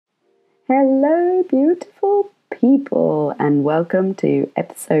Hello, beautiful people, and welcome to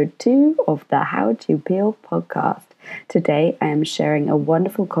episode 2 of the How to Peel podcast. Today, I am sharing a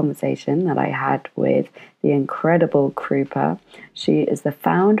wonderful conversation that I had with the incredible Krupa. She is the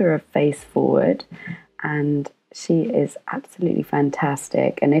founder of Face Forward, and she is absolutely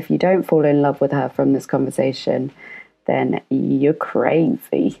fantastic. And if you don't fall in love with her from this conversation, then you're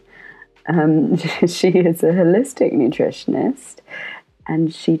crazy. She is a holistic nutritionist,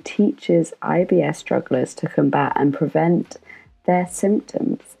 and she teaches IBS strugglers to combat and prevent their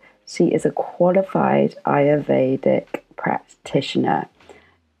symptoms. She is a qualified Ayurvedic practitioner.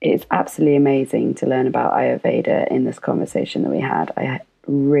 It's absolutely amazing to learn about Ayurveda in this conversation that we had. I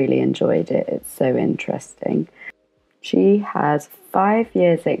really enjoyed it. It's so interesting. She has 5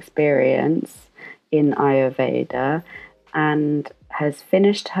 years experience in Ayurveda and has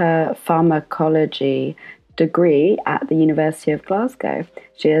finished her pharmacology degree at the University of Glasgow.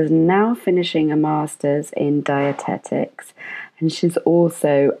 She is now finishing a master's in dietetics, and she's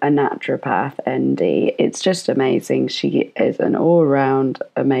also a naturopath ND. It's just amazing. She is an all-round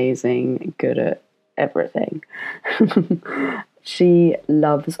amazing, good at everything. She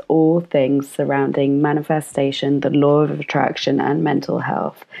loves all things surrounding manifestation, the law of attraction, and mental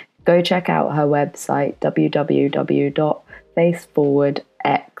health. Go check out her website,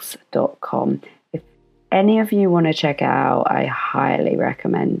 www.faceforwardx.com. Any of you want to check it out, I highly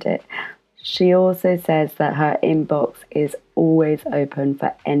recommend it. She also says that her inbox is always open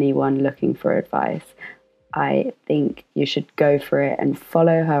for anyone looking for advice. I think you should go for it and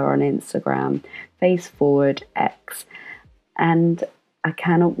follow her on Instagram, FaceForwardX. And I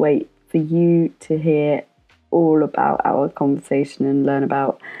cannot wait for you to hear all about our conversation and learn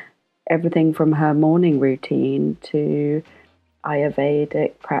about everything from her morning routine to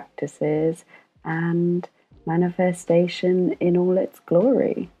Ayurvedic practices and manifestation in all its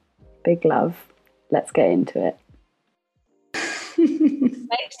glory. Big love. Let's get into it.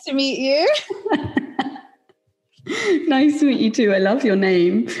 Nice to meet you. Nice to meet you too. I love your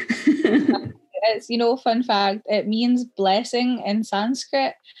name. It's, fun fact, it means blessing in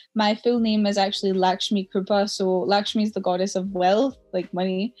Sanskrit. My full name is actually Lakshmi Krupa. So Lakshmi is the goddess of wealth, like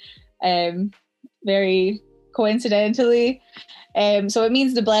money. Very coincidentally. So it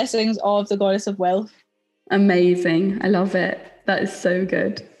means the blessings of the goddess of wealth. Amazing. I love it. That is so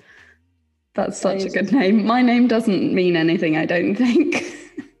good. That's such a good name. My name doesn't mean anything, I don't think.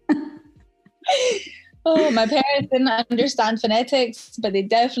 Oh, my parents didn't understand phonetics, but they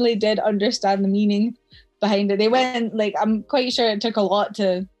definitely did understand the meaning behind it. They went, I'm quite sure it took a lot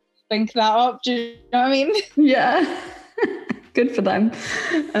to think that up. Do you know what I mean? Yeah. Good for them.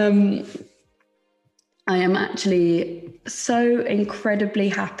 I am actually so incredibly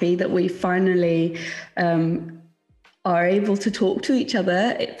happy that we finally are able to talk to each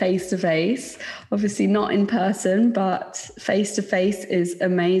other face to face. Obviously not in person, but face to face is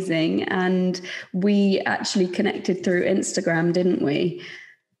amazing. And we actually connected through Instagram, didn't we?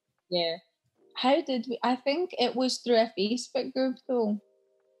 Yeah. How did we? I think it was through a Facebook group though.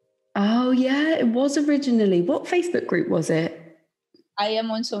 Oh yeah, it was originally. What Facebook group was it? I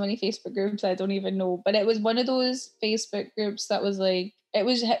am on so many Facebook groups, I don't even know. But it was one of those Facebook groups that was it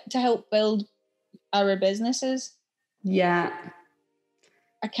was to help build our businesses. Yeah.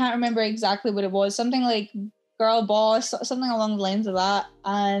 I can't remember exactly what it was. Something like Girl Boss, something along the lines of that.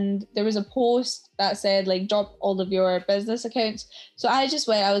 And there was a post that said, drop all of your business accounts. So I just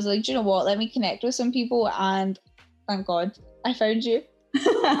went, I was like, do you know what? Let me connect with some people. And thank God I found you.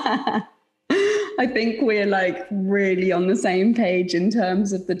 I think we're really on the same page in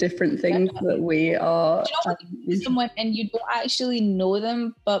terms of the different things that we are. Someone and you don't actually know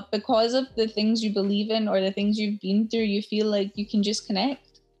them, but because of the things you believe in or the things you've been through, you feel like you can just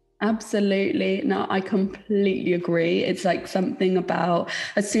connect. Absolutely. No, I completely agree. It's something about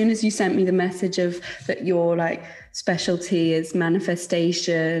as soon as you sent me the message of that your specialty is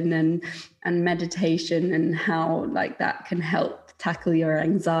manifestation and meditation and how that can help tackle your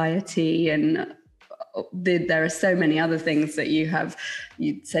anxiety, and there are so many other things that you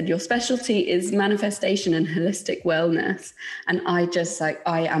said your specialty is manifestation and holistic wellness. And I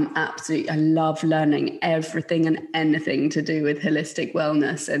love learning everything and anything to do with holistic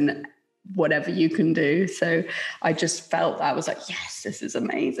wellness and whatever you can do. So I just felt, I was yes, this is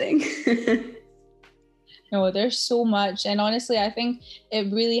amazing. No, there's so much. And honestly, I think it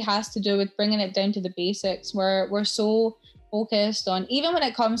really has to do with bringing it down to the basics, where we're so focused on, even when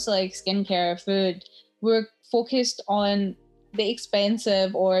it comes to skincare, food, we're focused on the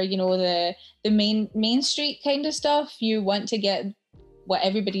expensive or the main street kind of stuff. You want to get what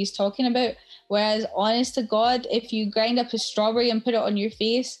everybody's talking about, whereas honest to God, if you grind up a strawberry and put it on your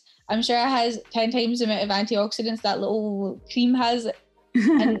face, I'm sure it has 10 times the amount of antioxidants that little cream has.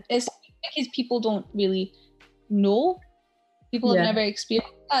 And it's because people don't really know. People have never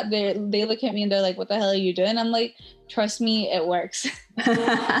experienced that. They look at me and they're like, what the hell are you doing? I'm like, trust me, it works.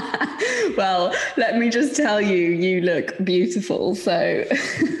 Well, let me just tell you, you look beautiful. So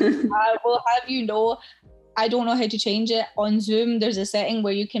I will have you know, I don't know how to change it. On Zoom, there's a setting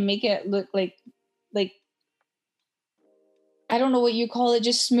where you can make it look like I don't know what you call it,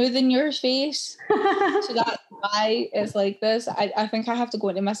 just smoothing your face. So that's why it's like this. I think I have to go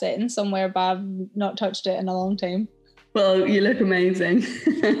into my settings somewhere, but I've not touched it in a long time. Well, you look amazing.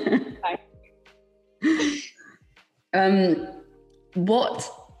 What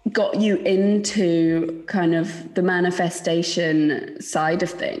got you into kind of the manifestation side of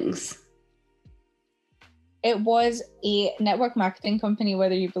things? It was a network marketing company,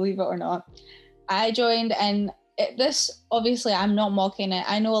 whether you believe it or not. I joined, and this, obviously, I'm not mocking it.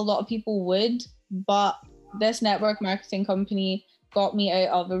 I know a lot of people would, but this network marketing company got me out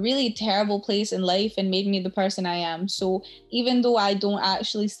of a really terrible place in life and made me the person I am. So even though I don't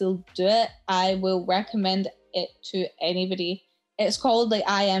actually still do it, I will recommend it to anybody. It's called like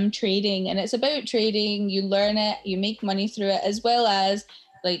I Am Trading, and it's about trading. You learn it, you make money through it, as well as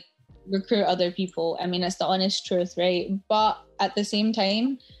like recruit other people. I mean, it's the honest truth, right? But at the same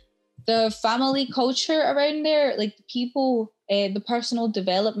time, the family culture around there, like the people, the personal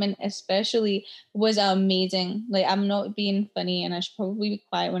development especially, was amazing. Like, I'm not being funny, and I should probably be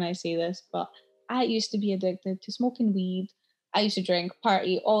quiet when I say this, but I used to be addicted to smoking weed. I used to drink,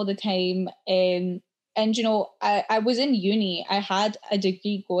 party all the time. And you know, I was in uni. I had a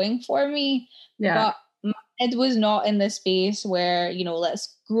degree going for me, but my head was not in the space where, you know,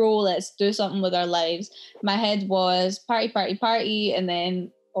 let's grow, let's do something with our lives. My head was party, party, party, and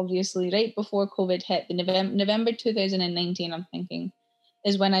then obviously right before COVID hit, the November 2019, I'm thinking,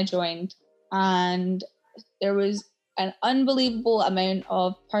 is when I joined. And there was an unbelievable amount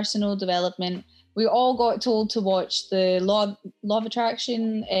of personal development. We all got told to watch the Law of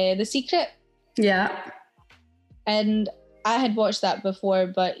Attraction, The Secret. Yeah. And I had watched that before,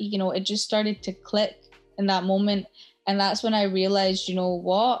 but, you know, it just started to click in that moment. And that's when I realized, you know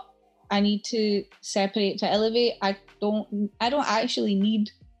what? I need to separate to elevate. I don't actually need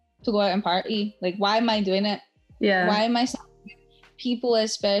to go out and party. Like, why am I doing it? Yeah. Why am I people,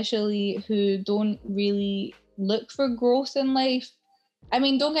 especially who don't really look for growth in life? I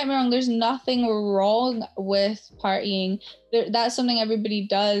mean, don't get me wrong, there's nothing wrong with partying. That's something everybody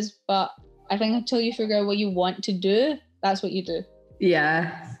does, but I think until you figure out what you want to do, that's what you do.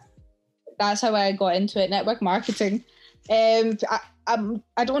 Yeah. That's how I got into it, network marketing. I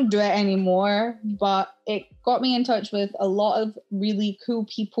don't do it anymore, but it got me in touch with a lot of really cool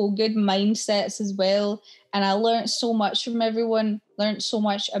people, good mindsets as well. And I learned so much from everyone, learned so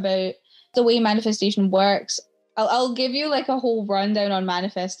much about the way manifestation works. I'll give you like a whole rundown on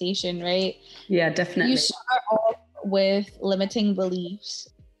manifestation, right? Yeah, definitely. You start off with limiting beliefs.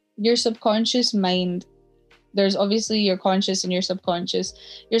 Your subconscious mind, there's obviously your conscious and your subconscious.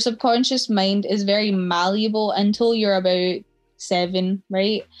 Your subconscious mind is very malleable until you're about 7,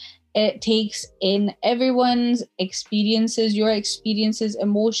 right? It takes in everyone's experiences, your experiences,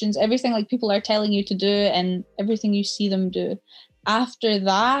 emotions, everything like people are telling you to do and everything you see them do. After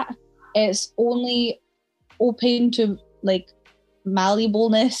that, it's only open to like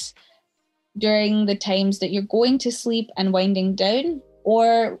malleableness during the times that you're going to sleep and winding down,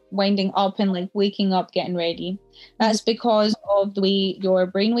 or winding up and like waking up, getting ready. That's because of the way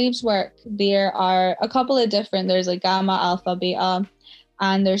your brainwaves work. There are a couple of different, there's like gamma, alpha, beta,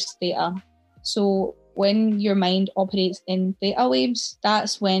 and there's theta. So when your mind operates in theta waves,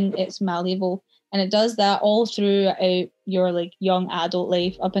 that's when it's malleable. And it does that all throughout your like young adult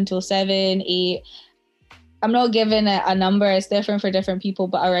life up until 7, 8. I'm not giving it a number, it's different for different people,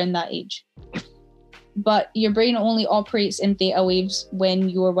 but around that age. But your brain only operates in theta waves when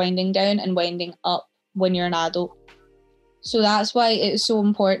you're winding down and winding up when you're an adult. So that's why it's so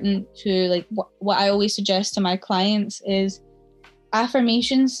important to, like, what I always suggest to my clients is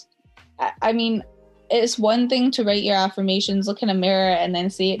affirmations. I mean, it's one thing to write your affirmations, look in a mirror and then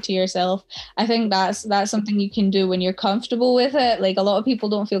say it to yourself. I think that's something you can do when you're comfortable with it. Like, a lot of people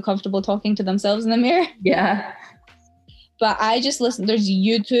don't feel comfortable talking to themselves in the mirror. Yeah. But I just listen. There's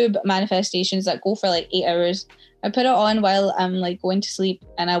YouTube manifestations that go for like 8 hours. I put it on while I'm like going to sleep,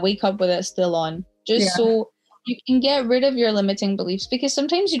 and I wake up with it still on, just so you can get rid of your limiting beliefs. Because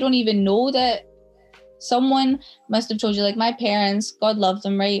sometimes you don't even know that someone must have told you. Like my parents, God love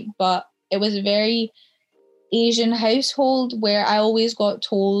them, right? But it was a very Asian household where I always got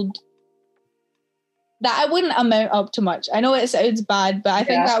told that I wouldn't amount up to much. I know it sounds bad, but I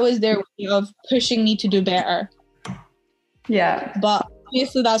think that was their way of pushing me to do better. Yeah. But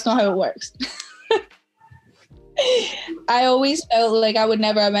obviously that's not how it works. I always felt like I would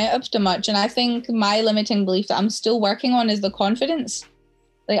never amount up to much. And I think my limiting belief that I'm still working on is the confidence.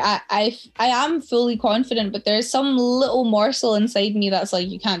 Like I am fully confident, but there's some little morsel inside me that's like,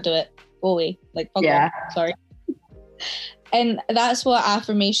 you can't do it. Go away. Like, fuck off. Sorry. And that's what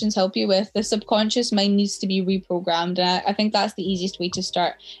affirmations help you with. The subconscious mind needs to be reprogrammed. And I think that's the easiest way to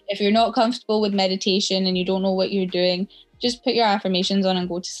start. If you're not comfortable with meditation and you don't know what you're doing, just put your affirmations on and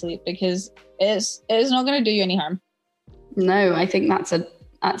go to sleep, because it's not going to do you any harm. No, I think that's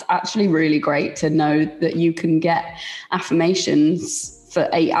actually really great to know that you can get affirmations for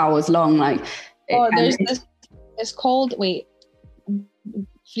 8 hours long. Like, it's called,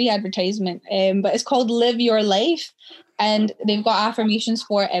 free advertisement, but it's called Live Your Life, and they've got affirmations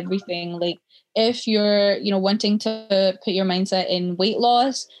for everything. Like, if you're wanting to put your mindset in weight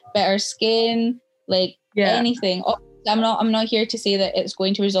loss, better skin, like anything. I'm not here to say that it's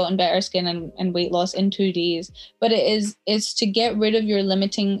going to result in better skin and weight loss in 2 days, but it's to get rid of your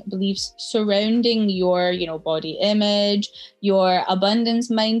limiting beliefs surrounding your body image, your abundance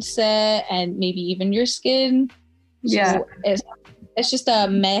mindset, and maybe even your skin. So it's just a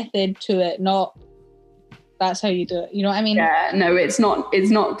method to it, not that's how you do it. You know what I mean? Yeah, no, it's not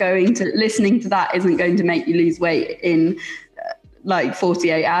going to, listening to that isn't going to make you lose weight in like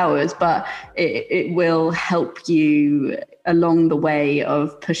 48 hours, but it will help you along the way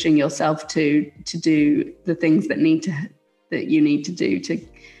of pushing yourself to do the things that you need to do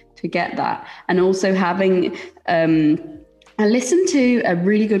to get that. And also having, I listened to a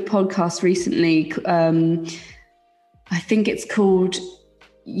really good podcast recently. I think it's called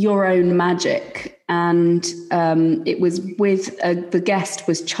Your Own Magic. And it was with, the guest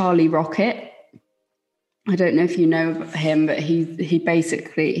was Charlie Rocket. I don't know if you know him, but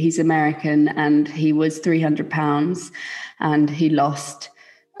he's American, and he was 300 pounds and he lost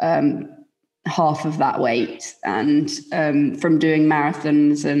half of that weight, and from doing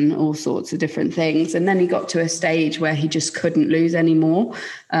marathons and all sorts of different things. And then he got to a stage where he just couldn't lose anymore,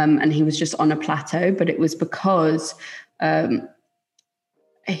 and he was just on a plateau. But it was because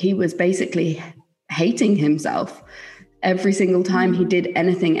he was basically hating himself. Every single time he did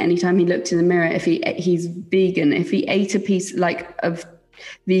anything, anytime he looked in the mirror, if he's vegan, if he ate a piece like of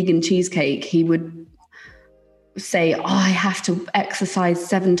vegan cheesecake, he would say, I have to exercise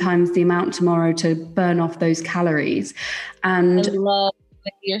 7 times the amount tomorrow to burn off those calories. And I love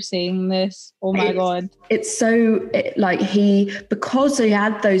that you're saying this. Oh my God. It's so because he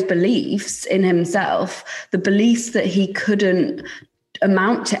had those beliefs in himself, the beliefs that he couldn't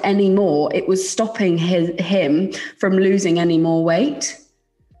amount to any more, it was stopping him from losing any more weight.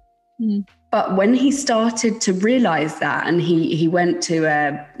 But when he started to realize that, and he went to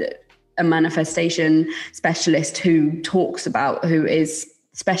a manifestation specialist who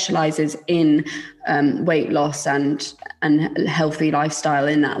specializes in weight loss and healthy lifestyle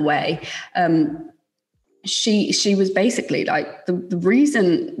in that way, she was basically like, the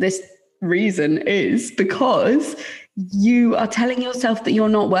reason is because you are telling yourself that you're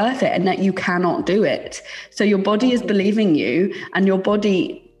not worth it and that you cannot do it. So your body is believing you, and your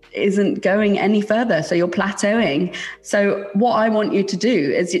body isn't going any further. So you're plateauing. So what I want you to do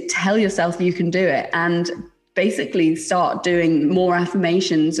is you tell yourself you can do it, and basically start doing more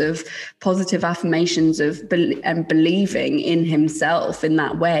affirmations, of positive affirmations of and believing in himself in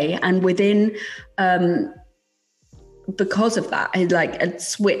that way. And within, because of that, a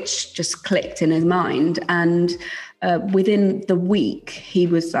switch just clicked in his mind, and within the week he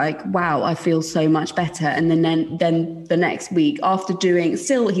was like, wow, I feel so much better. And then the next week, after doing,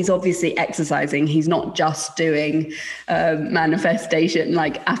 still he's obviously exercising, he's not just doing manifestation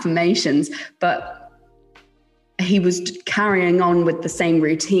like affirmations, but he was carrying on with the same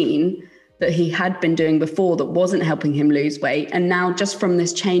routine that he had been doing before that wasn't helping him lose weight. And now, just from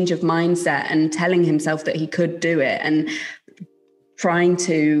this change of mindset and telling himself that he could do it and trying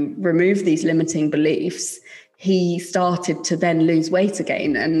to remove these limiting beliefs, he started to then lose weight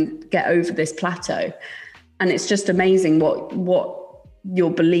again and get over this plateau. And it's just amazing what your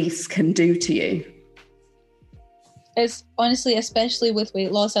beliefs can do to you. It's honestly, especially with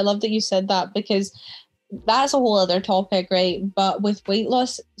weight loss, I love that you said that, because that's a whole other topic, right? But with weight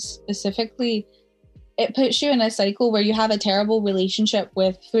loss specifically, it puts you in a cycle where you have a terrible relationship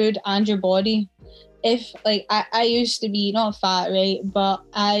with food and your body. If I used to be not fat, right? But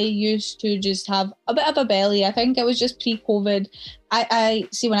I used to just have a bit of a belly. I think it was just pre-COVID. I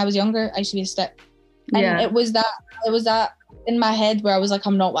see, when I was younger, I used to be a stick. And it was that in my head where I was like,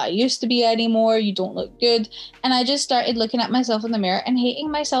 I'm not what I used to be anymore. You don't look good. And I just started looking at myself in the mirror and hating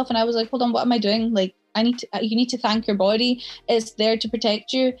myself. And I was like, hold on, what am I doing? Like, you need to thank your body. It's there to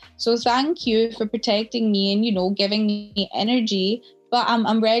protect you. So thank you for protecting me and, giving me energy. But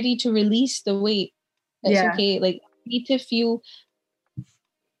I'm ready to release the weight. It's okay. Like, I need to feel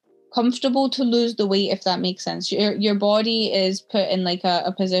comfortable to lose the weight, if that makes sense. Your body is put in like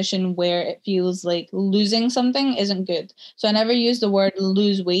a position where it feels like losing something isn't good. So I never use the word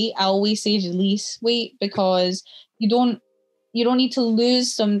lose weight. I always say release weight, because you don't need to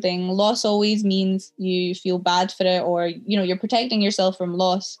lose something. Loss always means you feel bad for it, or you're protecting yourself from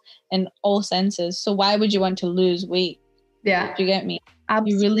loss in all senses. So why would you want to lose weight? Yeah. Do you get me?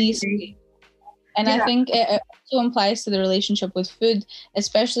 Absolutely. You release weight. And I think it also applies to the relationship with food,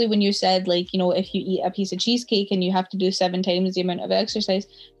 especially when you said, like, if you eat a piece of cheesecake and you have to do 7 times the amount of exercise.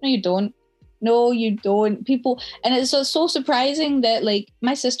 No, you don't. No, you don't. People, and it's so surprising that, like,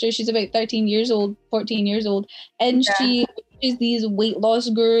 my sister, she's about 13 years old, 14 years old, and she is these weight loss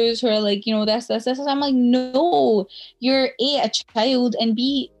gurus who are like, this. I'm like, no, you're A, a child, and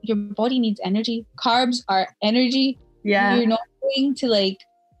B, your body needs energy. Carbs are energy. Yeah. You're not going to, like,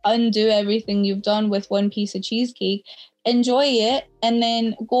 undo everything you've done with one piece of cheesecake. Enjoy it and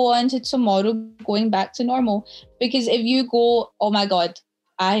then go on to tomorrow going back to normal. Because if you go, oh my god,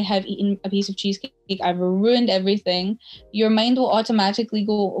 I have eaten a piece of cheesecake, I've ruined everything, your mind will automatically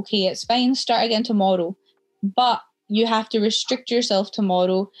go, okay, it's fine, start again tomorrow. But you have to restrict yourself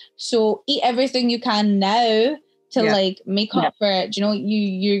tomorrow. So eat everything you can now to like make up for it.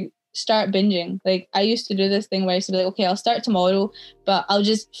 You start binging. Like, I used to do this thing where I used to be like, okay, I'll start tomorrow, but I'll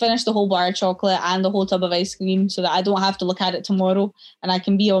just finish the whole bar of chocolate and the whole tub of ice cream so that I don't have to look at it tomorrow and I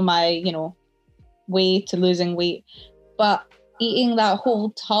can be on my, way to losing weight. But eating that whole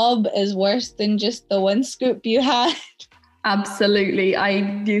tub is worse than just the one scoop you had. Absolutely.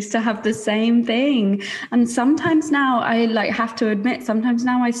 I used to have the same thing. And sometimes now I have to admit, sometimes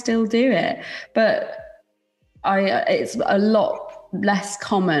now I still do it, but it's a lot less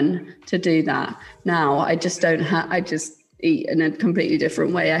common to do that now. I just eat in a completely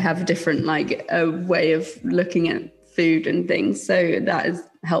different way. I have a different a way of looking at food and things, so that is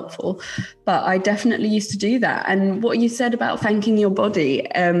helpful. But I definitely used to do that. And what you said about thanking your body,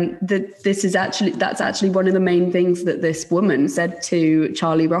 that's actually one of the main things that this woman said to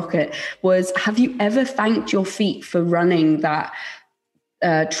Charlie Rocket was, have you ever thanked your feet for running that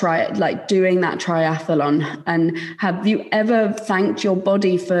doing that triathlon? And have you ever thanked your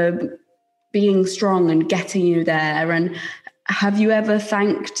body for being strong and getting you there? And have you ever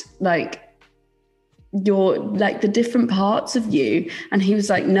thanked your the different parts of you? And he was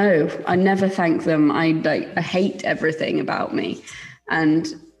like, no, I never thank them. I hate everything about me. And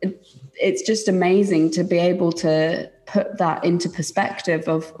it's just amazing to be able to put that into perspective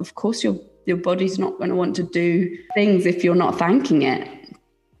of course your body's not going to want to do things if you're not thanking it.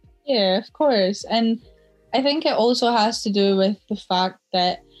 Yeah, of course. And I think it also has to do with the fact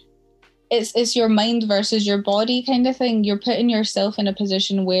that it's your mind versus your body kind of thing. You're putting yourself in a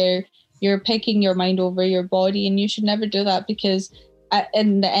position where you're picking your mind over your body, and you should never do that, because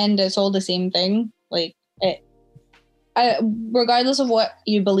in the end, it's all the same thing. Like, regardless of what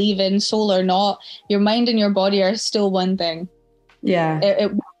you believe in, soul or not, your mind and your body are still one thing. Yeah.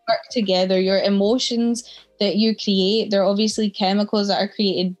 It work together. Your emotions that you create, they're obviously chemicals that are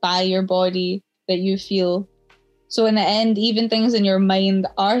created by your body that you feel. So in the end, even things in your mind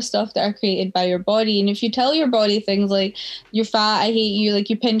are stuff that are created by your body. And if you tell your body things like, you're fat, I hate you, like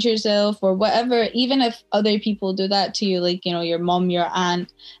you pinch yourself or whatever, even if other people do that to you, like, your mom, your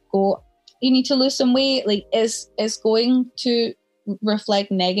aunt, go, you need to lose some weight, like it's going to reflect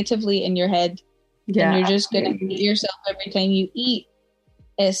negatively in your head. Yeah, and you're just going to hate yourself every time you eat.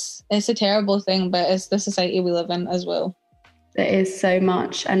 It's a terrible thing, but it's the society we live in as well. There is so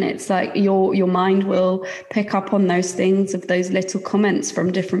much, and it's like your mind will pick up on those things, of those little comments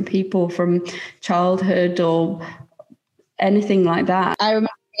from different people from childhood or anything like that. I remember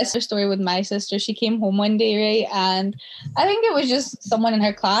a story with my sister. She came home one day, right, and I think it was just someone in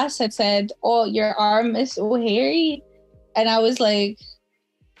her class had said, "Oh, your arm is so hairy," and I was like,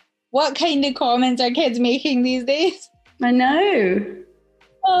 "What kind of comments are kids making these days?" I know.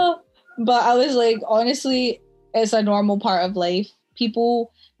 But I was like, honestly, it's a normal part of life.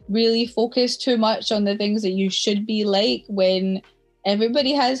 People really focus too much on the things that you should be like when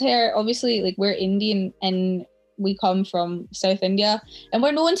everybody has hair. Obviously, like, we're Indian and we come from South India and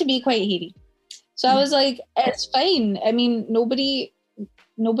we're known to be quite hairy. So I was like, it's fine. I mean, nobody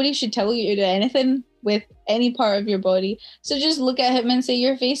should tell you to do anything with any part of your body. So just look at him and say,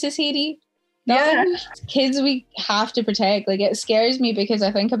 your face is hairy. Yeah. Kids we have to protect. Like, it scares me because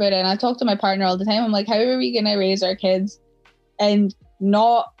I think about it and I talk to my partner all the time. I'm like, how are we going to raise our kids and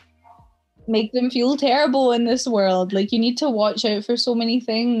not make them feel terrible in this world? Like, you need to watch out for so many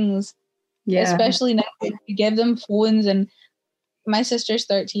things, especially now. You give them phones, and my sister's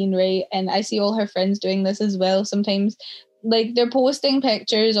 13, right? And I see all her friends doing this as well. Sometimes, like, they're posting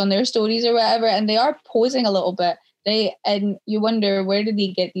pictures on their stories or whatever, and they are posing a little bit, right? And you wonder, where did they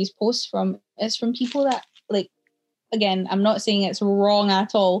get these posts from? It's from people that, like, again, I'm not saying it's wrong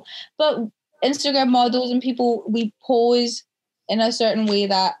at all, but Instagram models and people, we pose in a certain way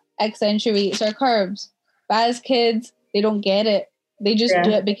that accentuates our curves. But as kids, they don't get it. They just do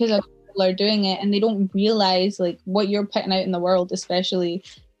it because other people are doing it, and they don't realize, like, what you're putting out in the world, especially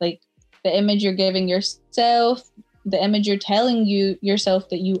like the image you're giving yourself, the image you're telling yourself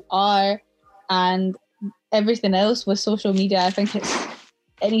that you are, and everything else with social media. I think it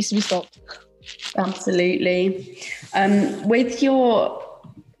needs to be stopped. Absolutely.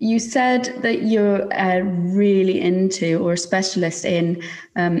 You said that you're really into, or a specialist in,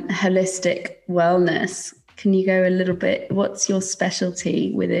 holistic wellness. Can you go a little bit, what's your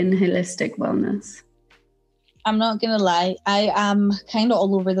specialty within holistic wellness? I'm not going to lie, I am kind of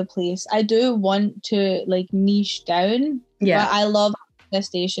all over the place. I do want to, like, niche down, but I love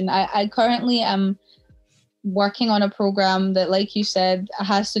manifestation. I currently am working on a program that, like you said,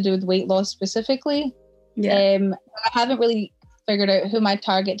 has to do with weight loss specifically. I haven't really figured out who my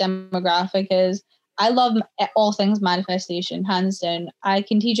target demographic is. I love all things manifestation, hands down. I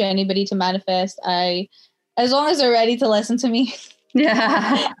can teach anybody to manifest, as long as they're ready to listen to me.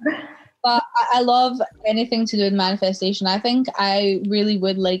 Yeah. But I love anything to do with manifestation. I think I really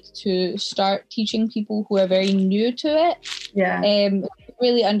would like to start teaching people who are very new to it.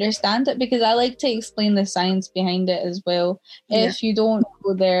 Really understand it, because I like to explain the science behind it as well. If you don't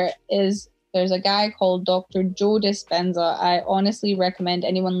know, there's a guy called Dr. Joe Dispenza. I honestly recommend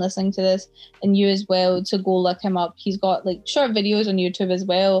anyone listening to this, and you as well, to go look him up. He's got, like, short videos on YouTube as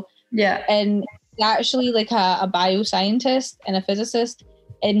well. Yeah. And he's actually like a bioscientist and a physicist,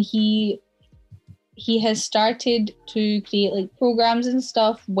 and he has started to create, like, programs and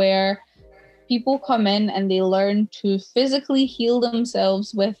stuff where people come in and they learn to physically heal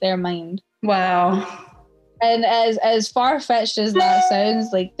themselves with their mind. Wow. And as far-fetched as that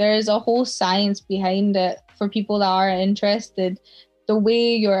sounds, like, there's a whole science behind it for people that are interested. The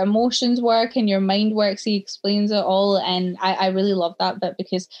way your emotions work and your mind works, he explains it all. And I really love that bit,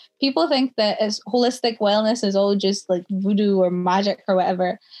 because people think that it's holistic wellness is all just like voodoo or magic or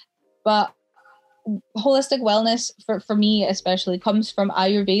whatever. But holistic wellness, for me especially, comes from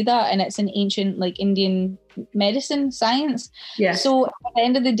Ayurveda, and it's an ancient, like, Indian medicine science. So at the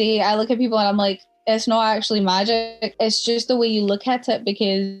end of the day, I look at people and I'm like, it's not actually magic. It's just the way you look at it,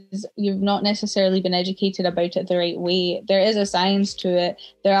 because you've not necessarily been educated about it the right way. There is a science to it.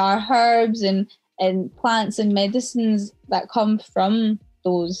 There are herbs and plants and medicines that come from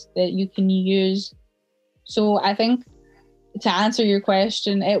those that you can use. So I think, to answer your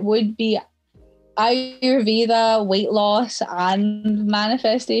question, it would be Ayurveda, weight loss, and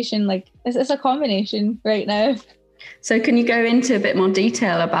manifestation. Like, it's a combination right now. So can you go into a bit more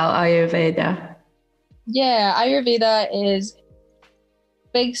detail about Ayurveda? Yeah, Ayurveda is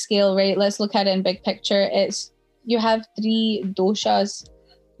big scale, right? Let's look at it in big picture. You have 3 doshas.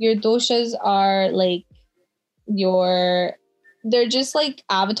 Your doshas are like they're just like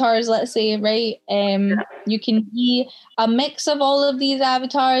avatars, let's say, right? You can be a mix of all of these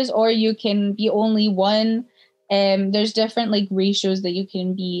avatars, or you can be only one. There's different, like, ratios that you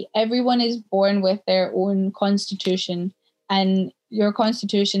can be. Everyone is born with their own constitution, and your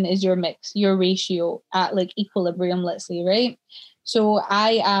constitution is your mix, your ratio at, like, equilibrium, let's say, right? So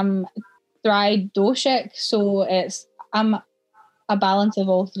I am Tridoshic, so I'm a balance of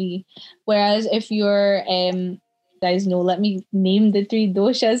all 3. Whereas if you're guys know, let me name the 3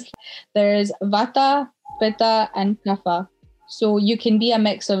 doshas. There's Vata, Pitta, and Kapha. So you can be a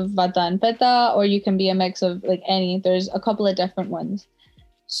mix of Vata and Pitta, or you can be a mix of, like, any. There's a couple of different ones.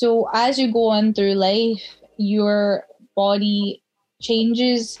 So as you go on through life, your body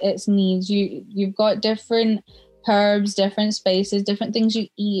changes its needs. You've got different herbs, different spices, different things you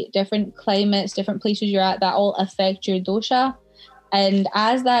eat, different climates, different places you're at, that all affect your dosha. And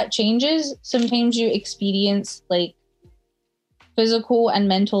as that changes, sometimes you experience, like, physical and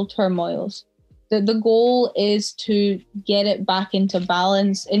mental turmoils. The goal is to get it back into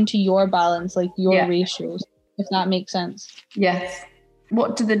balance, into your balance, like your ratios, if that makes sense. Yes.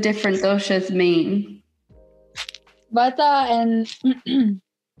 What do the different doshas mean? Vata, and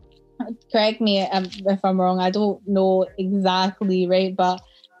correct me if I'm wrong, I don't know exactly, right? But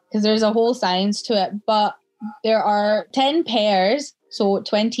because there's a whole science to it. But there are 10 pairs, so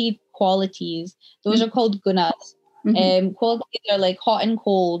 20 qualities. Those are called gunas. Qualities are like hot and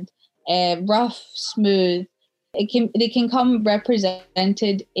cold, rough, smooth. They can come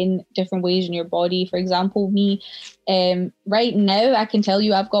represented in different ways in your body. For example, me, right now I can tell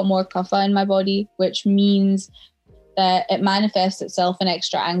you I've got more kapha in my body, which means that it manifests itself in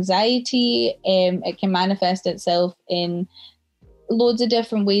extra anxiety. It can manifest itself in loads of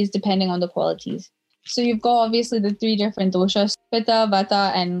different ways depending on the qualities. So you've got obviously the 3 different doshas, pitta,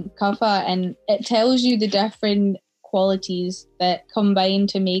 vata, and kapha, and it tells you the different qualities that combine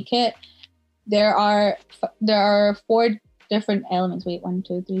to make it. There are 4 different elements. Wait, 1,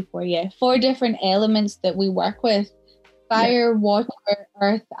 2, 3, 4. Yeah, 4 different elements that we work with: fire, water,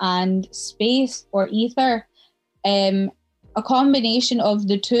 earth, and space or ether. A combination of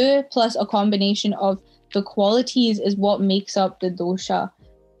the 2 plus a combination of the qualities is what makes up the dosha.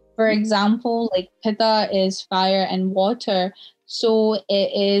 For example, like pitta is fire and water, so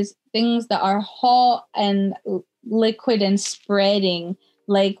it is things that are hot and liquid and spreading,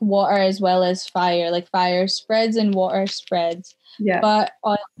 like water as well as fire. Like fire spreads and water spreads. Yeah. But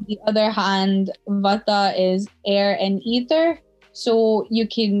on the other hand, vata is air and ether. So you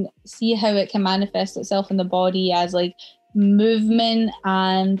can see how it can manifest itself in the body as like movement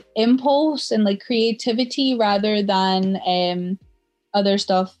and impulse and like creativity rather than other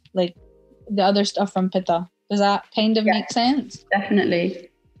stuff, like the other stuff from pitta. Does that kind of make sense? Definitely.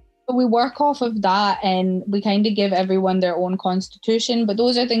 So we work off of that and we kind of give everyone their own constitution, but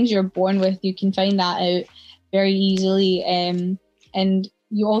those are things you're born with. You can find that out very easily. And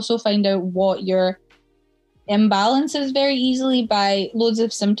you also find out what your imbalance is very easily by loads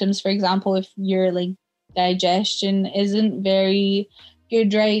of symptoms. For example, if your like digestion isn't very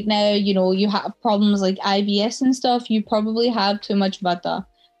good right now, you know, you have problems like IBS and stuff, you probably have too much vata.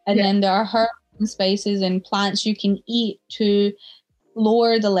 And then there are herbs and spices and plants you can eat to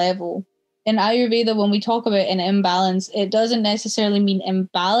lower the level. In Ayurveda, when we talk about an imbalance, it doesn't necessarily mean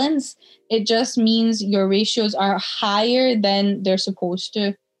imbalance. It just means your ratios are higher than they're supposed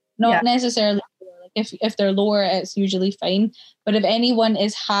to. Not necessarily. If they're lower, it's usually fine. But if anyone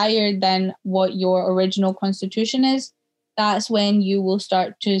is higher than what your original constitution is, that's when you will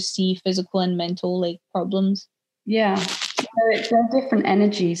start to see physical and mental like problems. Yeah. So they're different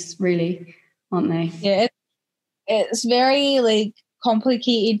energies, really, aren't they? Yeah, it's very like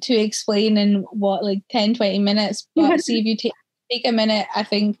complicated to explain in what, like 10-20 minutes. But see, if you take a minute, I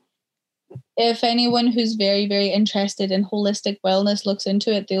think if anyone who's very, very interested in holistic wellness looks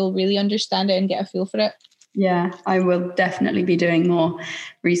into it, they'll really understand it and get a feel for it. Yeah, I will definitely be doing more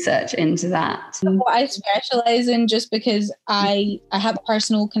research into that. What I specialize in, just because I have a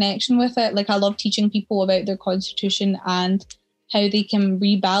personal connection with it. Like I love teaching people about their constitution and how they can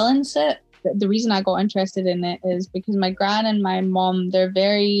rebalance it. The reason I got interested in it is because my gran and my mom, they're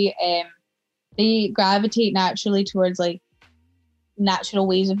very, they gravitate naturally towards like natural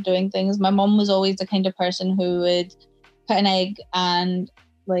ways of doing things. My mom was always the kind of person who would put an egg and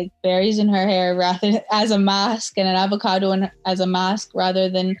like berries in her hair rather as a mask, and an avocado as a mask rather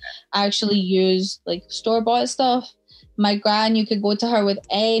than actually use like store-bought stuff. My gran, you could go to her with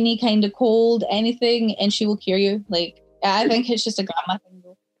any kind of cold, anything, and she will cure you. Like I think it's just a grandma thing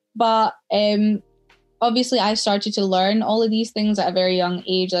though. But obviously I started to learn all of these things at a very young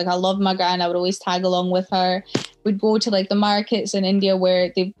age. Like I love my gran. I would always tag along with her. We'd go to like the markets in India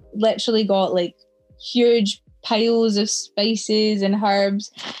where they've literally got like huge piles of spices and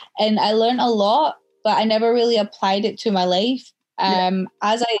herbs, and I learned a lot, but I never really applied it to my life. As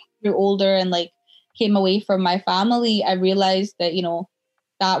I grew older and like came away from my family, I realized that, you know,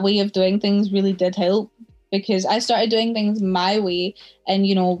 that way of doing things really did help, because I started doing things my way and,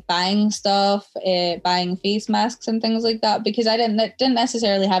 you know, buying stuff, buying face masks and things like that, because I didn't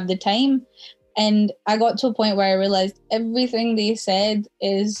necessarily have the time. And I got to a point where I realized everything they said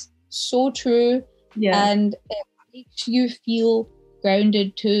is so true. And it makes you feel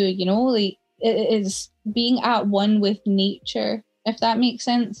grounded too, you know, like it is being at one with nature, if that makes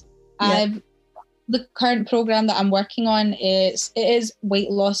sense. The current program that I'm working on it is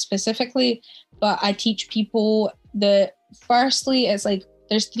weight loss specifically, but I teach people firstly, it's like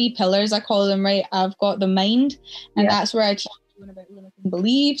there's 3 pillars, I call them, right? I've got the mind, and that's where I teach you about limiting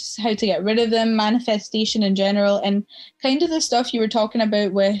beliefs, how to get rid of them, manifestation in general, and kind of the stuff you were talking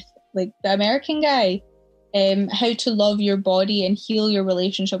about with like the American guy, how to love your body and heal your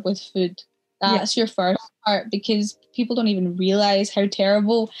relationship with food. That's your first part, because people don't even realize how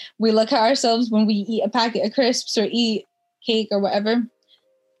terrible we look at ourselves when we eat a packet of crisps or eat cake or whatever.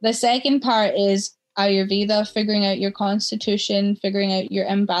 The second part is Ayurveda, figuring out your constitution, figuring out your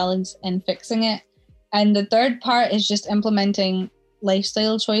imbalance and fixing it. And the third part is just implementing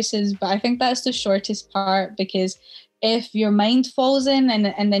lifestyle choices. But I think that's the shortest part, because if your mind falls in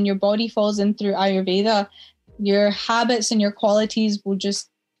and then your body falls in through Ayurveda, your habits and your qualities will just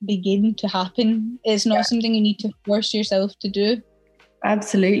begin to happen. It's not something you need to force yourself to do.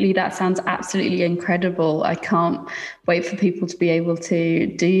 Absolutely. That sounds absolutely incredible. I can't wait for people to be able to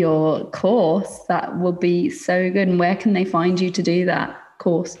do your course. That will be so good. And where can they find you to do that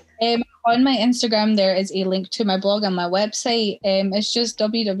course? On my Instagram, there is a link to my blog and my website. It's just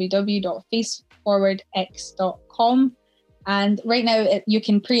www.faceforwardx.com. And right now you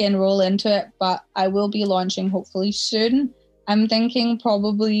can pre-enroll into it, but I will be launching hopefully soon. I'm thinking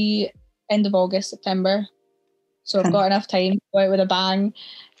probably end of August, September. So I've got enough time to go out with a bang.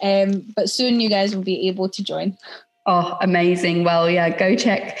 But soon you guys will be able to join. Oh, amazing. Well, yeah, go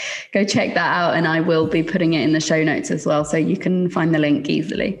check that out. And I will be putting it in the show notes as well, so you can find the link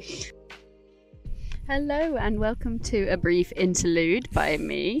easily. Hello and welcome to a brief interlude by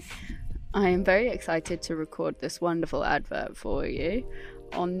me. I am very excited to record this wonderful advert for you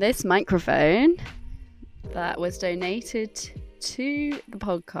on this microphone that was donated to the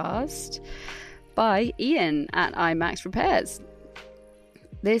podcast by Ian at IMAX Repairs.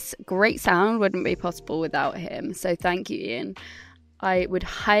 This great sound wouldn't be possible without him, so thank you, Ian. I would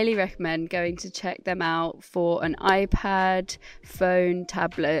highly recommend going to check them out for an iPad, phone,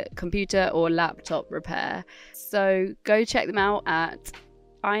 tablet, computer or laptop repair. So go check them out at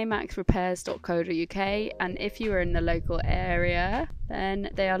imaxrepairs.co.uk, and if you are in the local area, then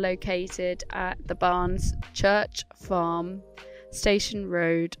they are located at the Barnes Church Farm, Station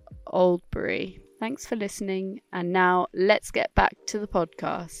Road, Oldbury. Thanks for listening, and now let's get back to the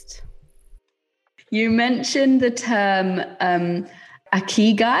podcast. You mentioned the term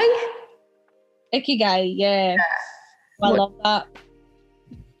Ikigai? Ikigai, yeah. I love that.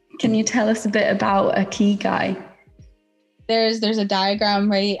 Can you tell us a bit about Ikigai? There's a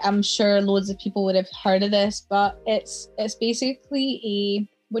diagram, right? I'm sure loads of people would have heard of this, but it's basically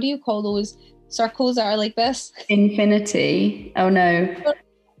what do you call those circles that are like this? Infinity. Oh no. But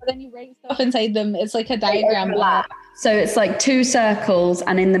then you write stuff inside them. It's like a diagram. So it's like two circles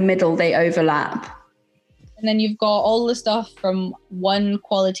and in the middle they overlap. And then you've got all the stuff from one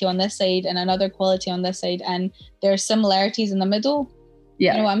quality on this side and another quality on this side, and there are similarities in the middle.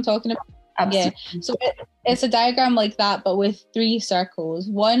 Yeah. You know what I'm talking about? Absolutely. Yeah. So it's a diagram like that, but with three circles.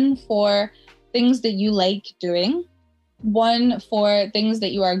 One for things that you like doing. One for things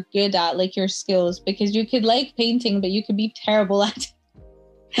that you are good at, like your skills, because you could like painting, but you could be terrible at it.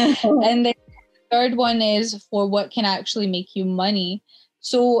 And then the third one is for what can actually make you money.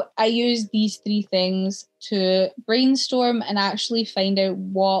 So I use these three things to brainstorm and actually find out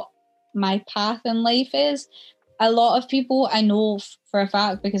what my path in life is. A lot of people I know for a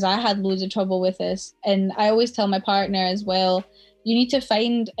fact, because I had loads of trouble with this, and I always tell my partner as well, you need to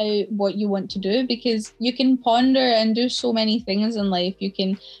find out what you want to do, because you can ponder and do so many things in life. You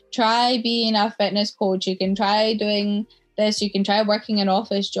can try being a fitness coach, you can try doing this, you can try working an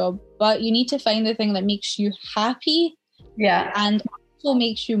office job, but you need to find the thing that makes you happy, and also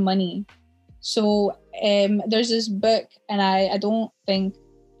makes you money. So there's this book, and I don't think,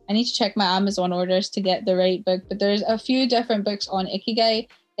 I need to check my Amazon orders to get the right book, but there's a few different books on Ikigai.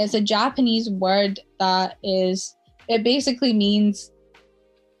 It's a Japanese word that is, it basically means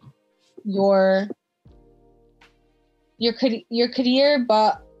your career,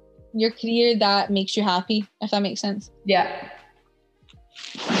 but your career that makes you happy, if that makes sense. Yeah.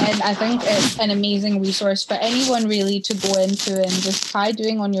 And I think it's an amazing resource for anyone really to go into and just try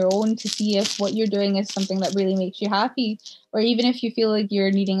doing on your own to see if what you're doing is something that really makes you happy. Or even if you feel like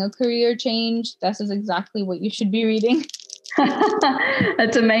you're needing a career change, this is exactly what you should be reading.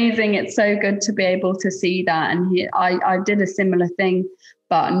 That's amazing. It's so good to be able to see that. And I did a similar thing,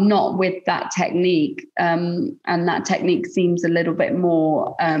 but not with that technique. And that technique seems a little bit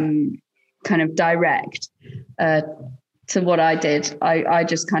more kind of direct to what I did. I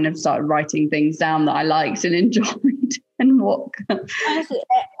just kind of started writing things down that I liked and enjoyed. And what honestly,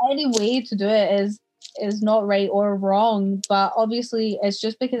 any way to do it is not right or wrong, but obviously it's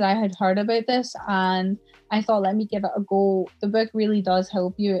just because I had heard about this and I thought, let me give it a go. The book really does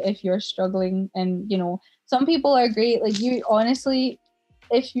help you if you're struggling. And you know, some people are great, like you, honestly,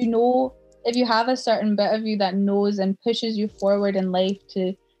 if you have a certain bit of you that knows and pushes you forward in life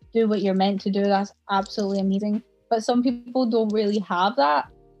to do what you're meant to do, that's absolutely amazing. But some people don't really have that,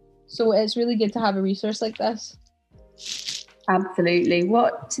 so it's really good to have a resource like this. Absolutely.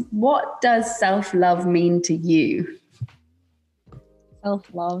 What does self-love mean to you?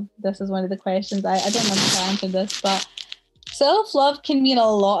 Self-love. This is one of the questions. I don't know if I answered this, but self-love can mean a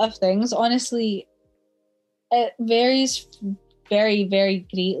lot of things. Honestly, it varies very, very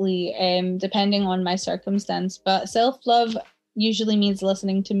greatly depending on my circumstance. But self-love usually means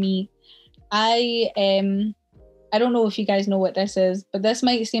listening to me. I don't know if you guys know what this is, but this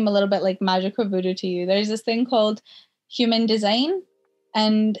might seem a little bit like magic or voodoo to you. There's this thing called human design,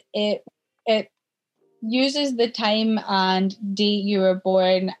 and it uses the time and date you were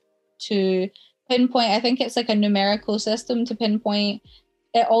born to pinpoint. I think it's like a numerical system to pinpoint.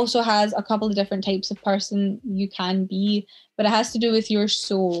 It also has a couple of different types of person you can be, but it has to do with your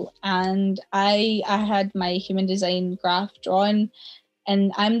soul. And I had my human design graph drawn,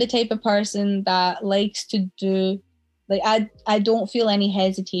 and I'm the type of person that likes to do, like, I don't feel any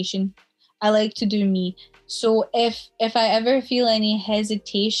hesitation. I like to do me. So if I ever feel any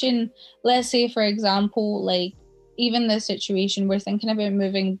hesitation, let's say for example, like even this situation, we're thinking about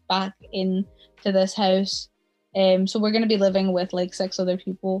moving back into this house. So we're gonna be living with like 6 other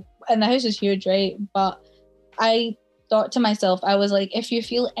people, and the house is huge, right? But I thought to myself, I was like, if you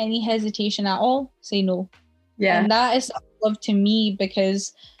feel any hesitation at all, say no. Yeah. And that is love to me,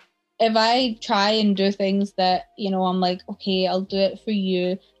 because if I try and do things that, you know, I'm like, okay, I'll do it for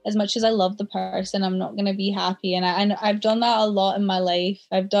you. As much as I love the person, I'm not going to be happy. And I've done that a lot in my life.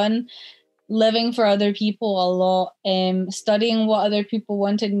 I've done living for other people a lot, studying what other people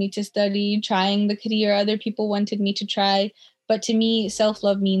wanted me to study, trying the career other people wanted me to try. But to me,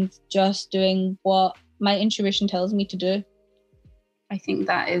 self-love means just doing what my intuition tells me to do. I think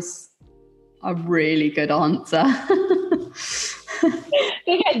that is a really good answer. I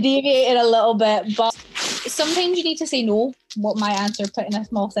think I deviated a little bit, but sometimes you need to say no. What my answer put in a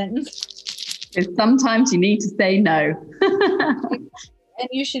small sentence. Sometimes you need to say no. And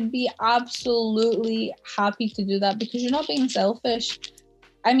you should be absolutely happy to do that, because you're not being selfish.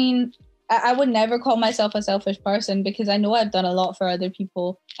 I mean, I would never call myself a selfish person, because I know I've done a lot for other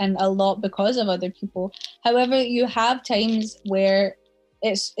people and a lot because of other people. However, you have times where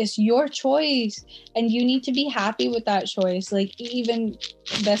it's your choice and you need to be happy with that choice. Like even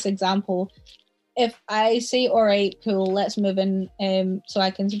this example, if I say, all right, cool, let's move in so I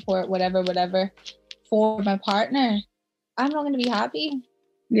can support whatever for my partner, I'm not going to be happy.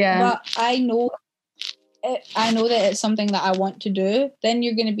 Yeah. But I know that it's something that I want to do, then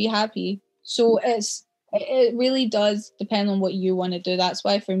you're going to be happy. So it really does depend on what you want to do. That's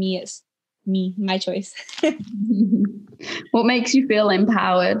why for me, it's my choice. What makes you feel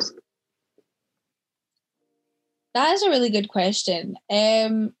empowered? That is a really good question.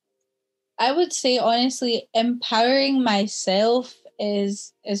 I would say, honestly, empowering myself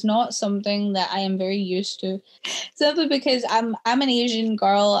is not something that I am very used to, simply because I'm an Asian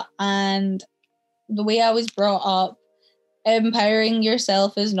girl, and the way I was brought up, empowering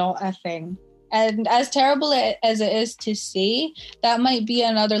yourself is not a thing. And as terrible as it is to say, that might be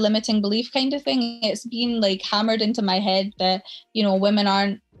another limiting belief kind of thing. It's been like hammered into my head that, you know, women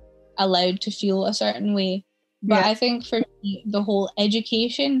aren't allowed to feel a certain way. But I think for me, the whole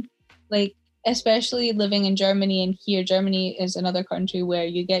education, like especially living in Germany, and here Germany is another country where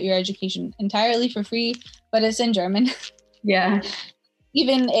you get your education entirely for free, but it's in German. Yeah.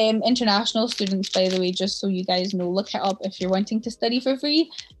 Even international students, by the way, just so you guys know, look it up. If you're wanting to study for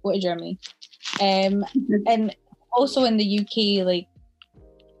free, go to Germany. And also in the UK, like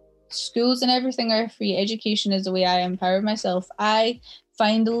schools and everything are free. Education is the way I empower myself. I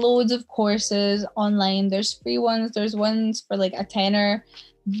find loads of courses online. There's free ones, there's ones for like a tenner,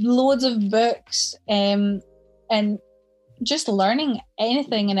 loads of books, and just learning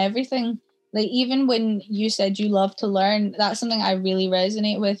anything and everything. Like even when you said you love to learn, that's something I really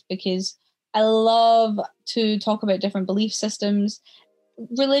resonate with, because I love to talk about different belief systems,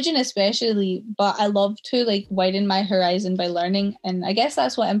 religion especially, but I love to like widen my horizon by learning. And I guess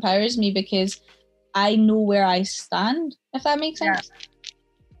that's what empowers me, because I know where I stand, if that makes sense.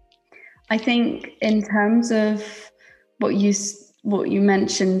 I think in terms of what you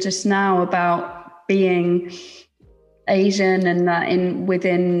mentioned just now about being Asian, and that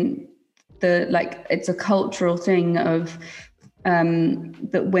within the, like, it's a cultural thing of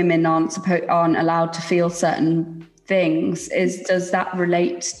that women aren't allowed to feel certain things. Does that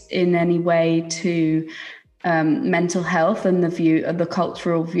relate in any way to mental health and the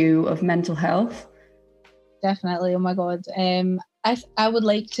cultural view of mental health? Definitely. Oh my God. I would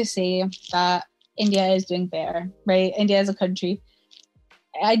like to say that India is doing better, right? India as a country.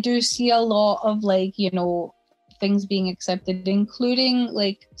 I do see a lot of like, you know, things being accepted, including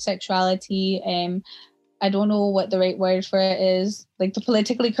like sexuality. I don't know what the right word for it is, like the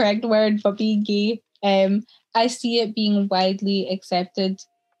politically correct word, but being gay. I see it being widely accepted,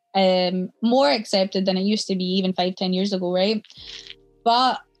 more accepted than it used to be even 5-10 years ago, right?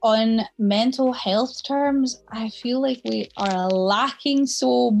 But on mental health terms, I feel like we are lacking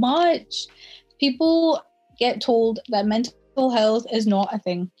so much. People get told that mental health is not a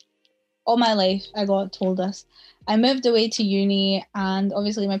thing. All my life, I got told this. I moved away to uni, and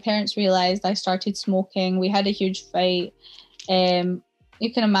obviously, my parents realized I started smoking. We had a huge fight.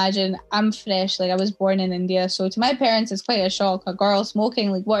 You can imagine, I'm fresh, like I was born in India. So to my parents, it's quite a shock. A girl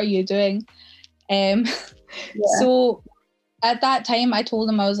smoking, like, what are you doing? Yeah. So at that time, I told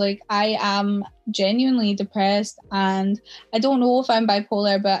them, I was like, I am genuinely depressed, and I don't know if I'm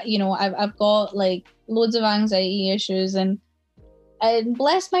bipolar, but you know, I've got like loads of anxiety issues, and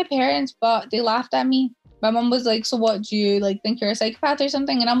bless my parents, but they laughed at me. My mum was like, so what, do you like think you're a psychopath or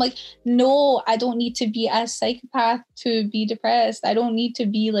something? And I'm like, no, I don't need to be a psychopath to be depressed. I don't need to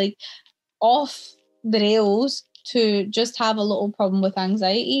be like off the rails to just have a little problem with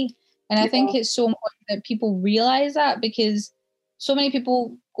anxiety. And I think it's so important that people realize that, because so many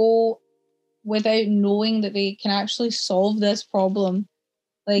people go without knowing that they can actually solve this problem.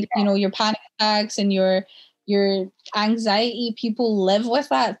 Like, you know, your panic attacks and your anxiety, people live with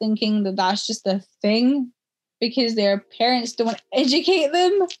that thinking that that's just a thing because their parents don't educate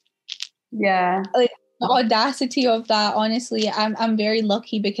them. Yeah. Like the audacity of that, honestly, I'm very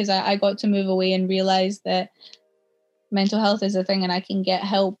lucky because I got to move away and realize that mental health is a thing and I can get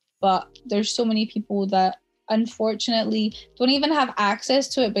help. But there's so many people that unfortunately don't even have access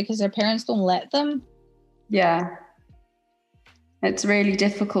to it because their parents don't let them. Yeah. It's really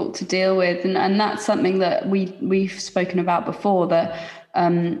difficult to deal with. And that's something that we've spoken about before, that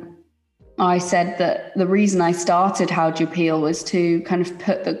I said that the reason I started How Do You Peel was to kind of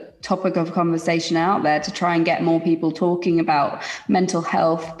put the topic of conversation out there to try and get more people talking about mental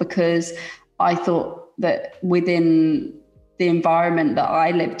health, because I thought that within the environment that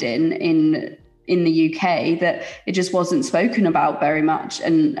I lived in the UK, that it just wasn't spoken about very much,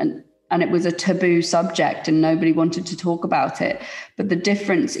 and it was a taboo subject and nobody wanted to talk about it. But the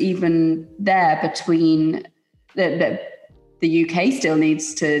difference even there between the UK still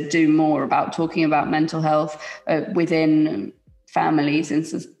needs to do more about talking about mental health within families and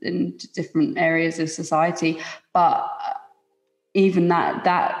in different areas of society. But even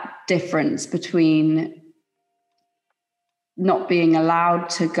that difference between not being allowed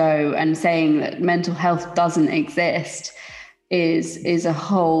to go and saying that mental health doesn't exist is a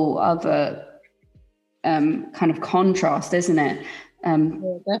whole other kind of contrast, isn't it?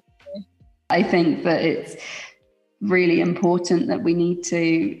 I think that it's really important that we need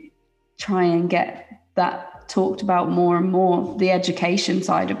to try and get that talked about more and more. The education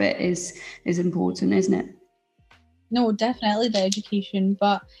side of it is important, isn't it? No, definitely the education.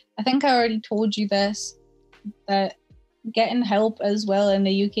 But I think I already told you this, that getting help as well in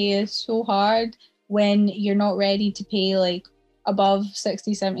the UK is so hard when you're not ready to pay like above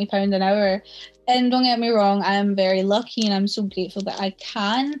 £60-70 an hour. And don't get me wrong, I'm very lucky and I'm so grateful that I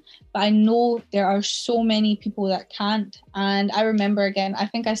can, but I know there are so many people that can't. And I remember, again, I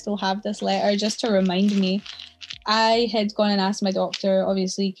think I still have this letter just to remind me. I had gone and asked my doctor,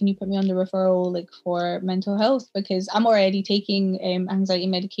 obviously, can you put me on the referral like for mental health, because I'm already taking anxiety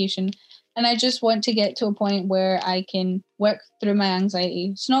medication. And I just want to get to a point where I can work through my anxiety.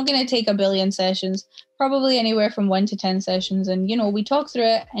 It's not going to take a billion sessions, probably anywhere from 1 to 10 sessions. And, you know, we talk through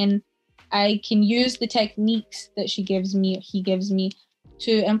it and I can use the techniques that he gives me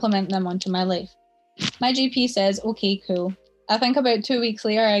to implement them onto my life. My GP says, okay, cool. I think about 2 weeks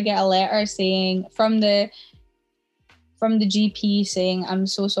later, I get a letter saying from the GP saying, I'm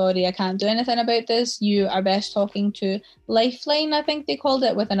so sorry, I can't do anything about this. You are best talking to Lifeline, I think they called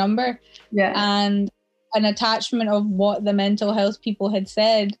it, with a number. Yeah. And an attachment of what the mental health people had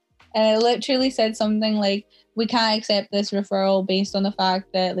said. And it literally said something like, we can't accept this referral based on the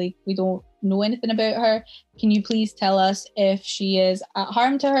fact that like we don't know anything about her. Can you please tell us if she is at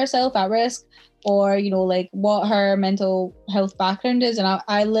harm to herself, at risk, or, you know, like what her mental health background is? And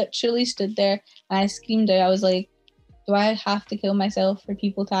I literally stood there and I screamed out. I was like, do I have to kill myself for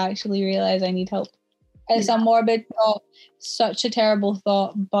people to actually realize I need help? It's a morbid thought, such a terrible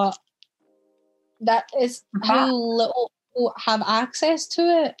thought, but that is how little people have access to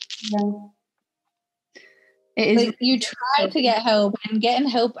it. Yeah. It is. Like, you try to get help, and getting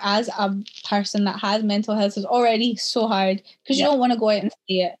help as a person that has mental health is already so hard because you don't want to go out and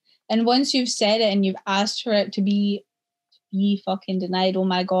say it. And once you've said it and you've asked for it to be fucking denied, oh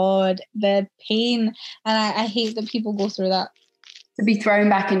my God, the pain. And I hate that people go through that. to be thrown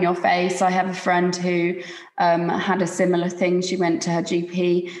back in your face. I have a friend who had a similar thing. She went to her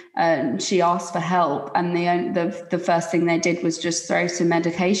GP and she asked for help, and the first thing they did was just throw some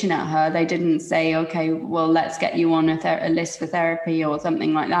medication at her. They didn't say, okay, well, let's get you on a list for therapy or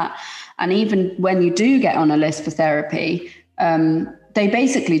something like that. And even when you do get on a list for therapy, they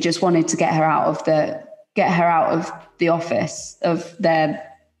basically just wanted to get her out of the office, of their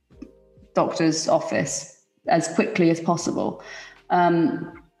doctor's office, as quickly as possible.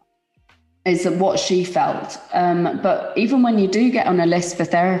 Is what she felt. But even when you do get on a list for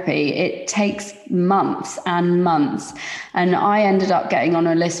therapy, it takes months and months. And I ended up getting on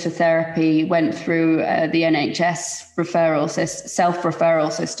a list for therapy, went through the NHS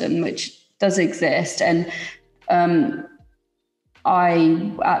self-referral system, which does exist. And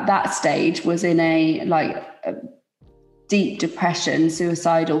I, at that stage, was in a deep depression,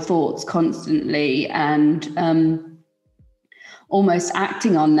 suicidal thoughts constantly, and almost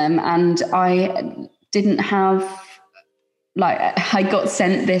acting on them. And I didn't have, I got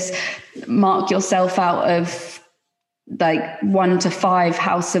sent this, mark yourself out of 1 to 5,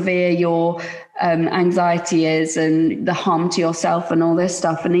 how severe your anxiety is and the harm to yourself and all this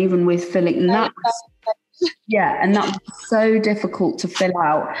stuff. And even with filling that, and that was so difficult to fill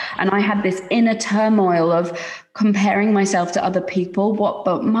out. And I had this inner turmoil of comparing myself to other people.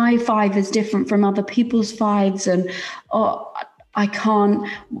 But my 5 is different from other people's 5s, and I can't.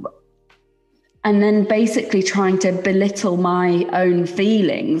 And then basically trying to belittle my own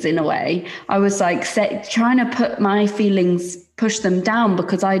feelings in a way. I was trying to put my feelings, push them down,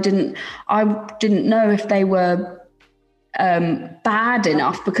 because I didn't know if they were bad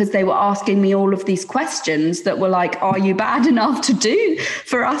enough, because they were asking me all of these questions that were are you bad enough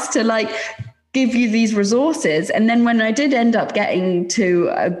for us to give you these resources? And then when I did end up getting to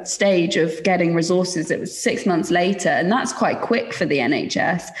a stage of getting resources, it was 6 months later, and that's quite quick for the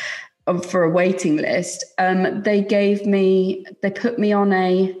NHS, for a waiting list. They put me on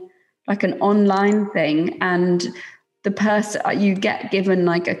an online thing, and the person, you get given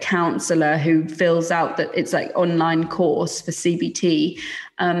a counselor who fills out that it's online course for CBT,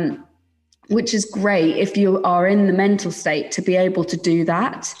 which is great if you are in the mental state to be able to do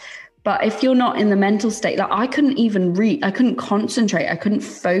that. But if you're not in the mental state, I couldn't even read, I couldn't concentrate, I couldn't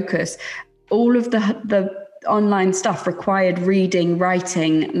focus. All of the online stuff required reading,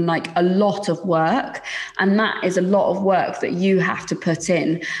 writing, and a lot of work. And that is a lot of work that you have to put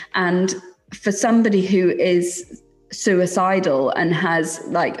in. And for somebody who is suicidal and has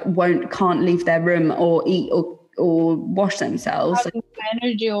can't leave their room or eat or wash themselves,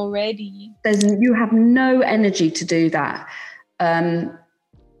 energy already. You have no energy to do that.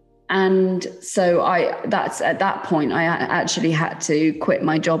 And so that's at that point, I actually had to quit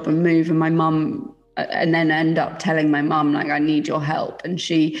my job and move, and my mum, and then end up telling my mum, I need your help. And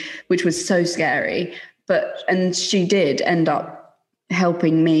which was so scary, and she did end up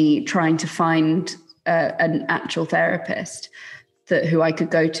helping me, trying to find an actual therapist who I could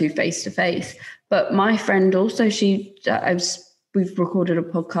go to face to face. But my friend also, we've recorded a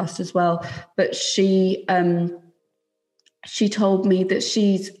podcast as well, but she told me that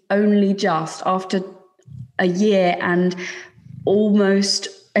she's only just, after a year and almost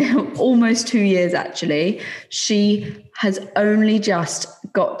 2 years actually, she has only just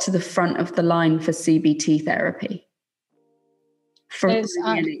got to the front of the line for CBT therapy from the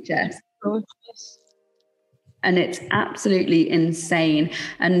NHS. And it's absolutely insane.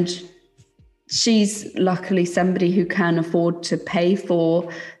 And she's luckily somebody who can afford to pay for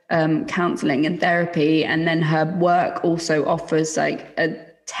counselling and therapy, and then her work also offers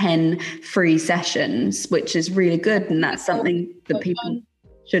 10 free sessions, which is really good. And that's something that people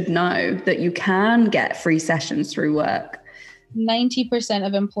should know, that you can get free sessions through work. 90%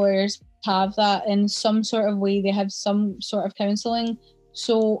 of employers have that in some sort of way. They have some sort of counselling.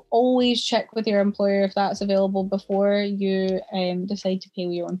 So always check with your employer if that's available before you decide to pay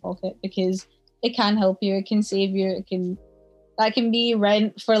with your own pocket, because it can help you, it can save you, that can be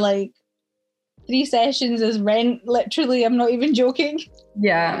rent for 3 sessions is rent, literally. I'm not even joking.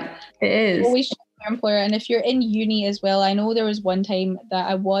 Yeah, it is. Always check with your employer. And if you're in uni as well, I know there was one time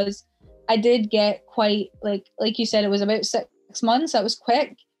that I did get quite, like you said, it was about 6 months. That was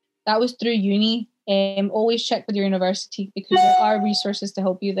quick. That was through uni. Always check with your university, because there are resources to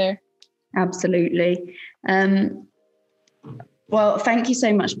help you there. Absolutely. Well, thank you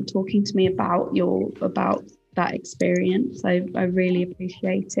so much for talking to me about that experience. I really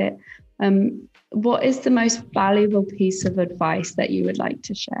appreciate it. What is the most valuable piece of advice that you would like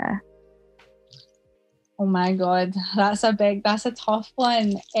to share? Oh my God, that's a tough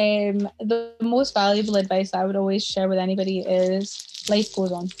one. The most valuable advice I would always share with anybody is life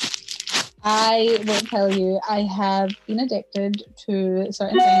goes on. I will tell you, I have been addicted to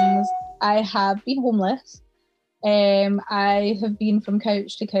certain things. I have been homeless. I have been from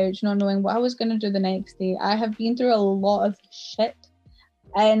couch to couch, not knowing what I was going to do the next day. I have been through a lot of shit.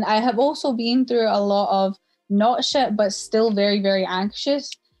 And I have also been through a lot of not shit, but still very, very anxious.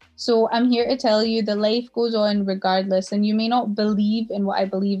 So I'm here to tell you that life goes on regardless. And you may not believe in what I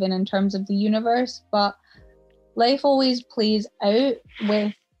believe in terms of the universe, but life always plays out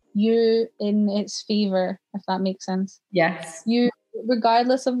with you in its favor, if that makes sense. Yes. You,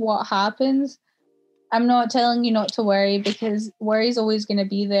 regardless of what happens, I'm not telling you not to worry, because worry is always going to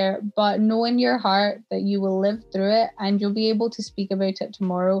be there, but know in your heart that you will live through it and you'll be able to speak about it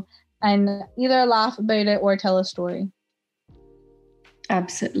tomorrow and either laugh about it or tell a story.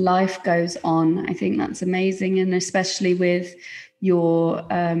 Absolutely. Life goes on. I think that's amazing. And especially with your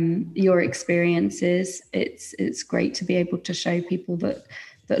experiences, it's great to be able to show people that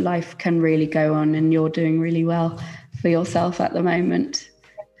life can really go on, and you're doing really well for yourself at the moment.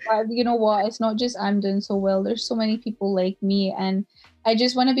 You know what? It's not just I'm doing so well. There's so many people like me, and I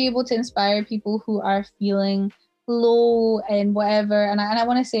just want to be able to inspire people who are feeling low and whatever. And I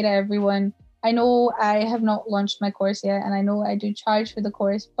want to say to everyone, I know I have not launched my course yet, and I know I do charge for the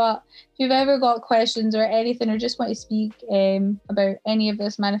course, but if you've ever got questions or anything, or just want to speak about any of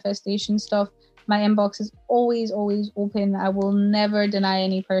this manifestation stuff, my inbox is always, always open. I will never deny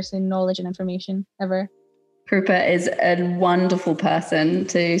any person knowledge and information, ever. Krupa is a wonderful person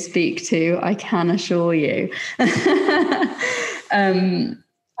to speak to, I can assure you.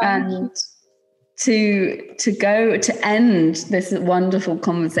 And to go to end this wonderful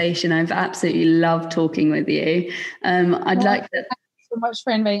conversation, I've absolutely loved talking with you. I'd like to. Thank you so much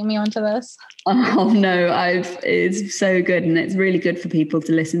for inviting me onto this. Oh no, it's so good, and it's really good for people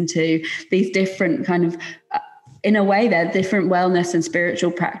to listen to these different kind of, in a way, they're different wellness and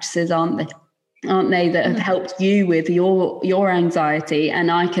spiritual practices, aren't they, that have helped you with your anxiety. And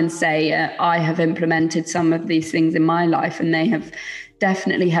I can say I have implemented some of these things in my life, and they have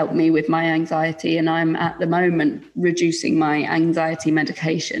definitely helped me with my anxiety. And I'm at the moment reducing my anxiety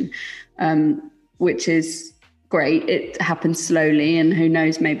medication, which is great. It happens slowly, and who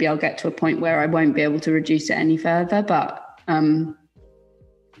knows, maybe I'll get to a point where I won't be able to reduce it any further. But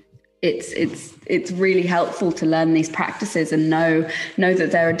it's really helpful to learn these practices and know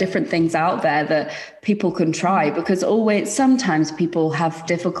that there are different things out there that people can try, because sometimes people have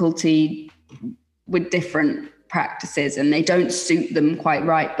difficulty with different practices and they don't suit them quite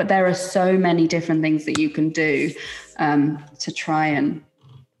right. But there are so many different things that you can do to try and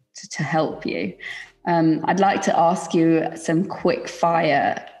to help you. I'd like to ask you some quick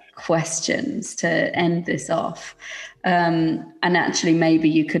fire questions to end this off. And actually, maybe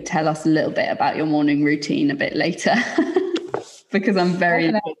you could tell us a little bit about your morning routine a bit later, because I'm very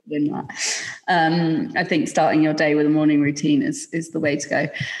interested in that. I think starting your day with a morning routine is the way to go.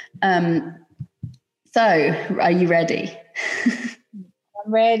 So, are you ready?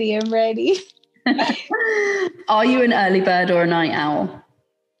 I'm ready. Are you an early bird or a night owl?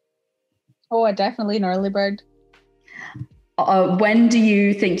 Oh, definitely an early bird. When do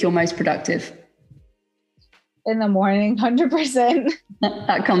you think you're most productive? In the morning, 100%.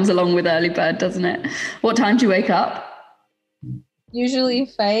 That comes along with early bird, doesn't it? What time do you wake up? Usually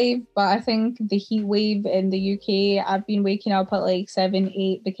 5, but I think the heat wave in the UK, I've been waking up at like 7,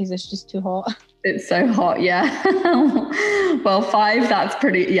 8 because it's just too hot. It's so hot, yeah. Well, 5,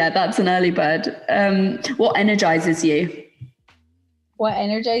 that's an early bird. What energizes you? What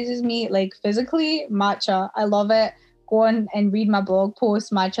energizes me, like physically, matcha. I love it. Go on and read my blog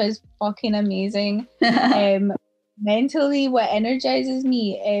post. Matcha is fucking amazing. Mentally, what energizes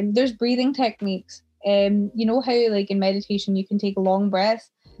me, there's breathing techniques. You know how like in meditation you can take long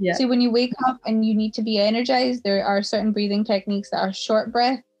breaths. Yeah. So when you wake up and you need to be energized, there are certain breathing techniques that are short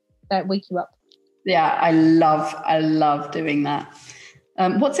breath that wake you up. Yeah, I love doing that.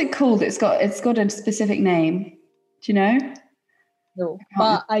 What's it called? It's got a specific name. Do you know? No,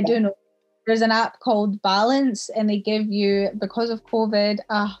 but I do know. There's an app called Balance, and they give you, because of COVID,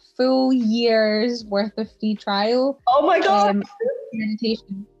 a full year's worth of free trial. Oh my God.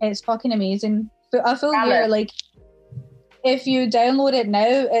 Meditation. It's fucking amazing. A full year, like if you download it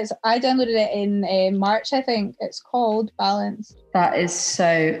now, I downloaded it in March, I think. It's called Balance. That is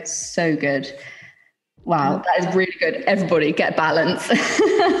so good. Wow, that is really good. Everybody get Balance.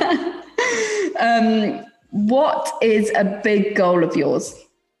 What is a big goal of yours?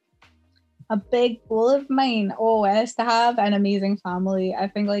 A big goal of mine? Oh, is to have an amazing family. I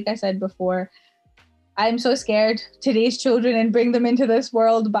think, like I said before, I'm so scared to raise children and bring them into this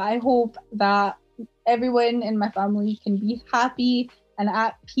world, but I hope that everyone in my family can be happy and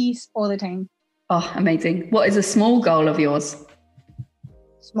at peace all the time. Oh, amazing. What is a small goal of yours?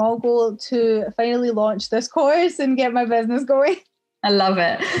 Small goal to finally launch this course and get my business going. I love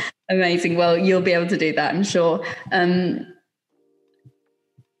it. Amazing. Well, you'll be able to do that, I'm sure.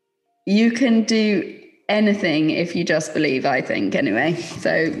 You can do anything if you just believe, I think, anyway.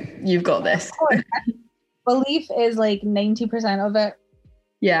 So you've got this. Belief is like 90% of it.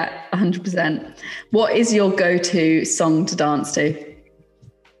 Yeah, 100%. What is your go-to song to dance to?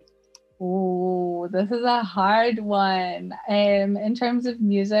 Oh, this is a hard one. In terms of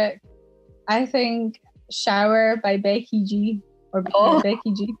music, I think Shower by Becky G or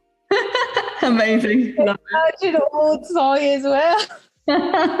Becky G. Amazing. Love it. Such an old song as well.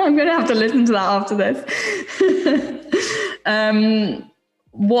 I'm going to have to listen to that after this.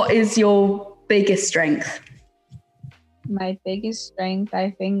 What is your biggest strength? My biggest strength,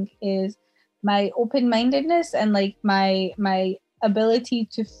 I think, is my open-mindedness and like my ability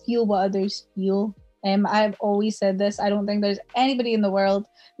to feel what others feel. I've always said this. I don't think there's anybody in the world,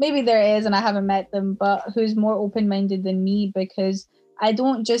 maybe there is and I haven't met them, but who's more open-minded than me, because I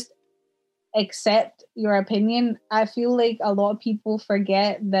don't just accept your opinion. I feel like a lot of people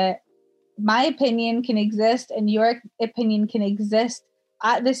forget that my opinion can exist and your opinion can exist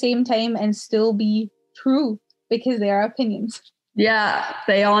at the same time and still be true, because they are opinions. Yeah,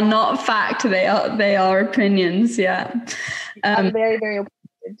 they are not fact. They are opinions. Yeah. I'm very, very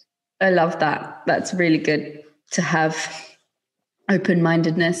open-minded. I love that. That's really good to have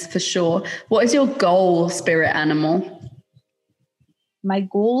open-mindedness for sure. What is your goal spirit animal? My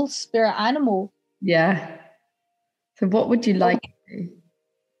goal spirit animal? Yeah. So what would you like it to be?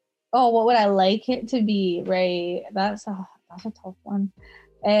 Oh, what would I like it to be? Right. That's a tough one.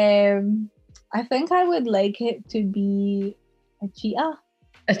 I think I would like it to be a cheetah.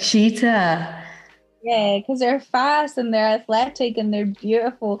 A cheetah. Yeah, because they're fast and they're athletic and they're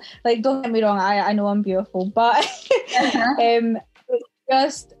beautiful. Like, don't get me wrong, I know I'm beautiful, but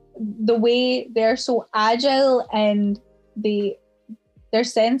just the way they're so agile and their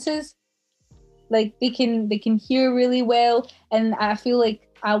senses, like they can hear really well, and I feel like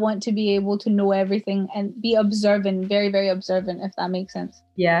I want to be able to know everything and be observant, very, very observant, if that makes sense.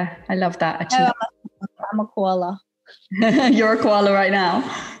 Yeah, I love that. I'm a koala. You're a koala right now.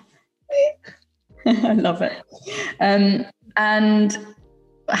 I love it. And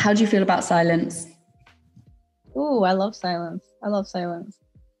how do you feel about silence? Ooh, I love silence.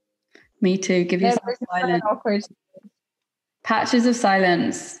 Me too. Give yourself silence. Awkward. Patches of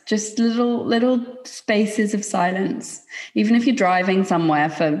silence, just little spaces of silence. Even if you're driving somewhere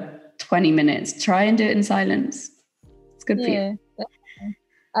for 20 minutes, try and do it in silence. It's good for you. Definitely.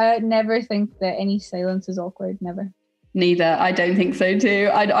 I never think that any silence is awkward. Never. Neither. I don't think so too.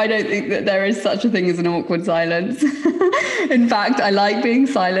 I don't think that there is such a thing as an awkward silence. In fact, I like being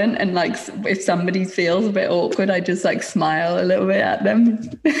silent, and like if somebody feels a bit awkward, I just like smile a little bit at them.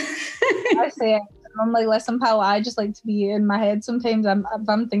 I say it. I'm like, listen, pal, I just like to be in my head. Sometimes I'm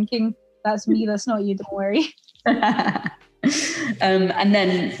thinking, that's me, that's not you, don't worry. And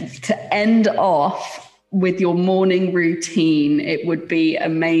then to end off with your morning routine, it would be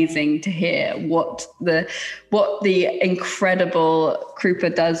amazing to hear what the incredible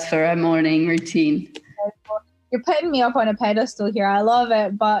Krupa does for a morning routine. You're putting me up on a pedestal here. I love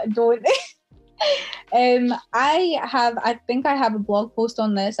it, but don't. I think I have a blog post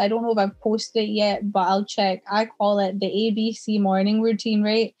on this. I don't know if I've posted it yet, but I'll check. I call it the ABC morning routine,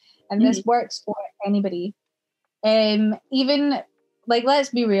 right? And this works for anybody. Even like, let's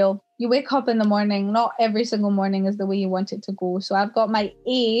be real. You wake up in the morning, not every single morning is the way you want it to go. So I've got my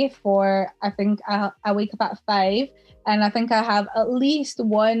A for, I think I wake up at 5, and I think I have at least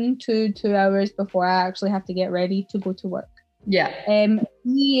 1 to 2 hours before I actually have to get ready to go to work. Yeah.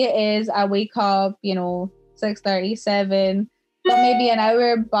 B is I wake up, 6:30, 7, but maybe an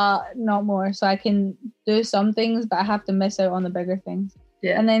hour, but not more. So I can do some things, but I have to miss out on the bigger things.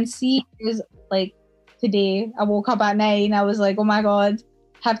 Yeah. And then C is like today, I woke up at 9. I was like, oh my God,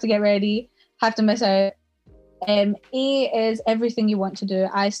 have to get ready, have to miss out. A is everything you want to do.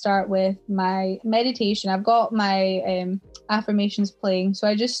 I start with my meditation. I've got my affirmations playing. So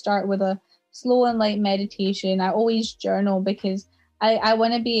I just start with a slow and light meditation. I always journal because I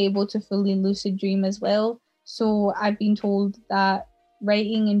want to be able to fully lucid dream as well. So I've been told that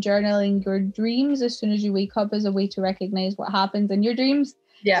writing and journaling your dreams as soon as you wake up is a way to recognize what happens in your dreams.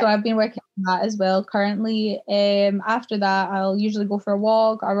 Yeah. So I've been working on that as well currently. After that, I'll usually go for a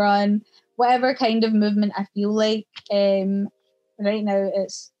walk, a run, whatever kind of movement I feel like. Right now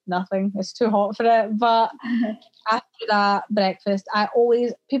it's nothing. It's too hot for it. But after that, breakfast,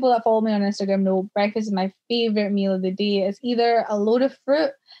 people that follow me on Instagram know breakfast is my favorite meal of the day. It's either a load of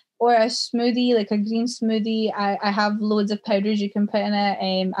fruit or a smoothie, like a green smoothie. I have loads of powders you can put in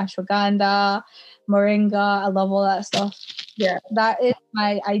it, ashwagandha, moringa. I love all that stuff. Yeah, that is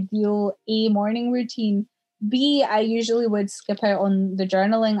my ideal A, morning routine. B, I usually would skip out on the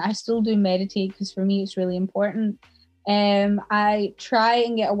journaling. I still do meditate because for me it's really important. I try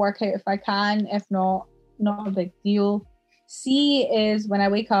and get a workout if I can. If not a big deal. C is when I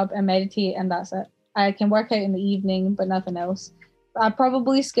wake up and meditate, and that's it. I can work out in the evening, but nothing else. I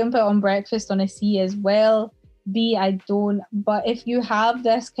probably skimp out on breakfast on a C as well. B, I don't. But if you have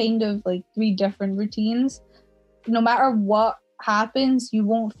this kind of like 3 different routines, no matter what happens, you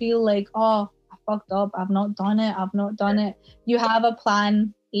won't feel like, oh, I fucked up. I've not done it. You have a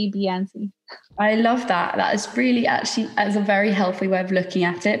plan A, B, and C. I love that. That is really actually as a very healthy way of looking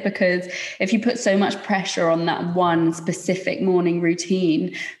at it, because if you put so much pressure on that one specific morning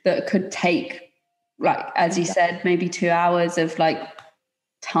routine that could take, like, as you said, maybe 2 hours of like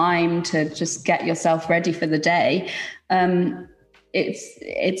time to just get yourself ready for the day.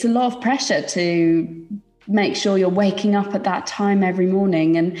 It's a lot of pressure to make sure you're waking up at that time every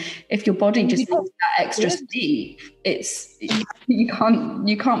morning, and if your body just needs that extra sleep, you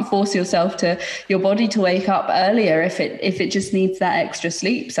can't force your body to wake up earlier if it just needs that extra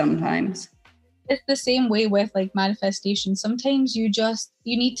sleep sometimes. It's the same way with like manifestation. Sometimes you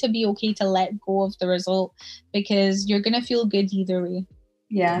need to be okay to let go of the result, because you're gonna feel good either way.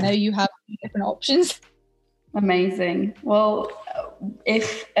 Yeah, now you have different options. Amazing. Well,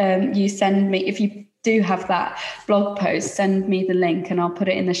 if you do have that blog post, send me the link and I'll put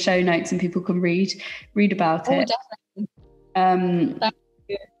it in the show notes and people can read about it. Definitely.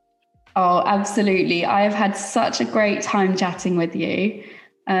 Oh, absolutely. I have had such a great time chatting with you.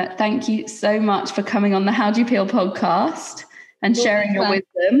 Thank you so much for coming on the How Do You Peel podcast and sharing your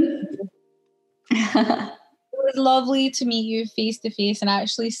wisdom. It was lovely to meet you face to face and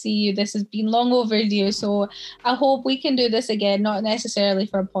actually see you. This has been long overdue, so I hope we can do this again, not necessarily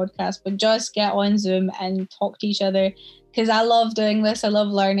for a podcast, but just get on Zoom and talk to each other, because I love doing this. I love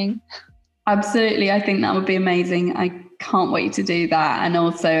learning. Absolutely. I think that would be amazing. I can't wait to do that. And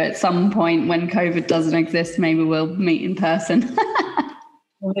also at some point when COVID doesn't exist, maybe we'll meet in person.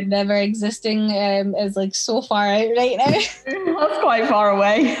 COVID never existing is like so far out right now. That's quite far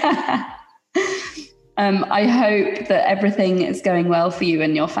away. I hope that everything is going well for you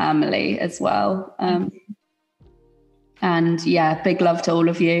and your family as well. And yeah, big love to all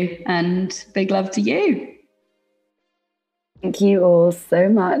of you and big love to you. Thank you all so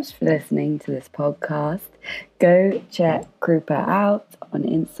much for listening to this podcast. Go check Krupa out on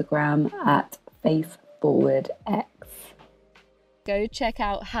Instagram at FaceForwardX. Go check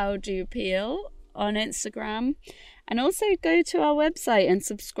out How Do You Peel on Instagram. And also go to our website and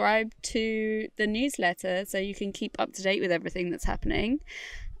subscribe to the newsletter so you can keep up to date with everything that's happening.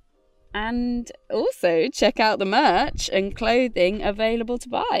 And also check out the merch and clothing available to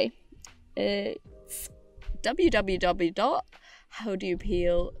buy. It's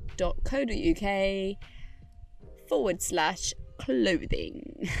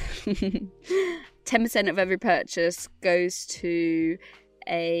www.howdoyoupeel.co.uk/clothing. 10% of every purchase goes to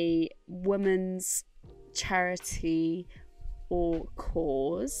a woman's charity or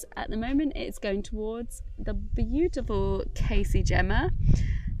cause. At the moment it's going towards the beautiful Casey Gemma,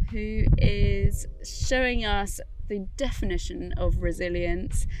 who is showing us the definition of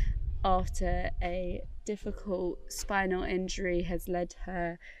resilience after a difficult spinal injury has led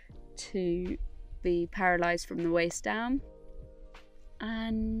her to be paralyzed from the waist down,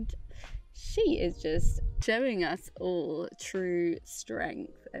 and she is just showing us all true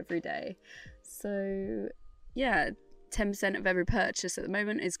strength every day. So yeah, 10% of every purchase at the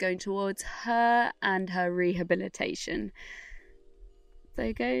moment is going towards her and her rehabilitation.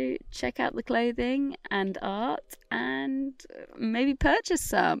 So go check out the clothing and art and maybe purchase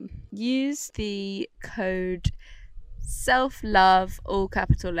some. Use the code SELFLOVE, all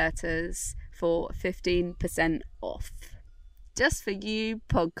capital letters, for 15% off. Just for you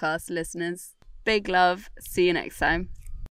podcast listeners. Big love. See you next time.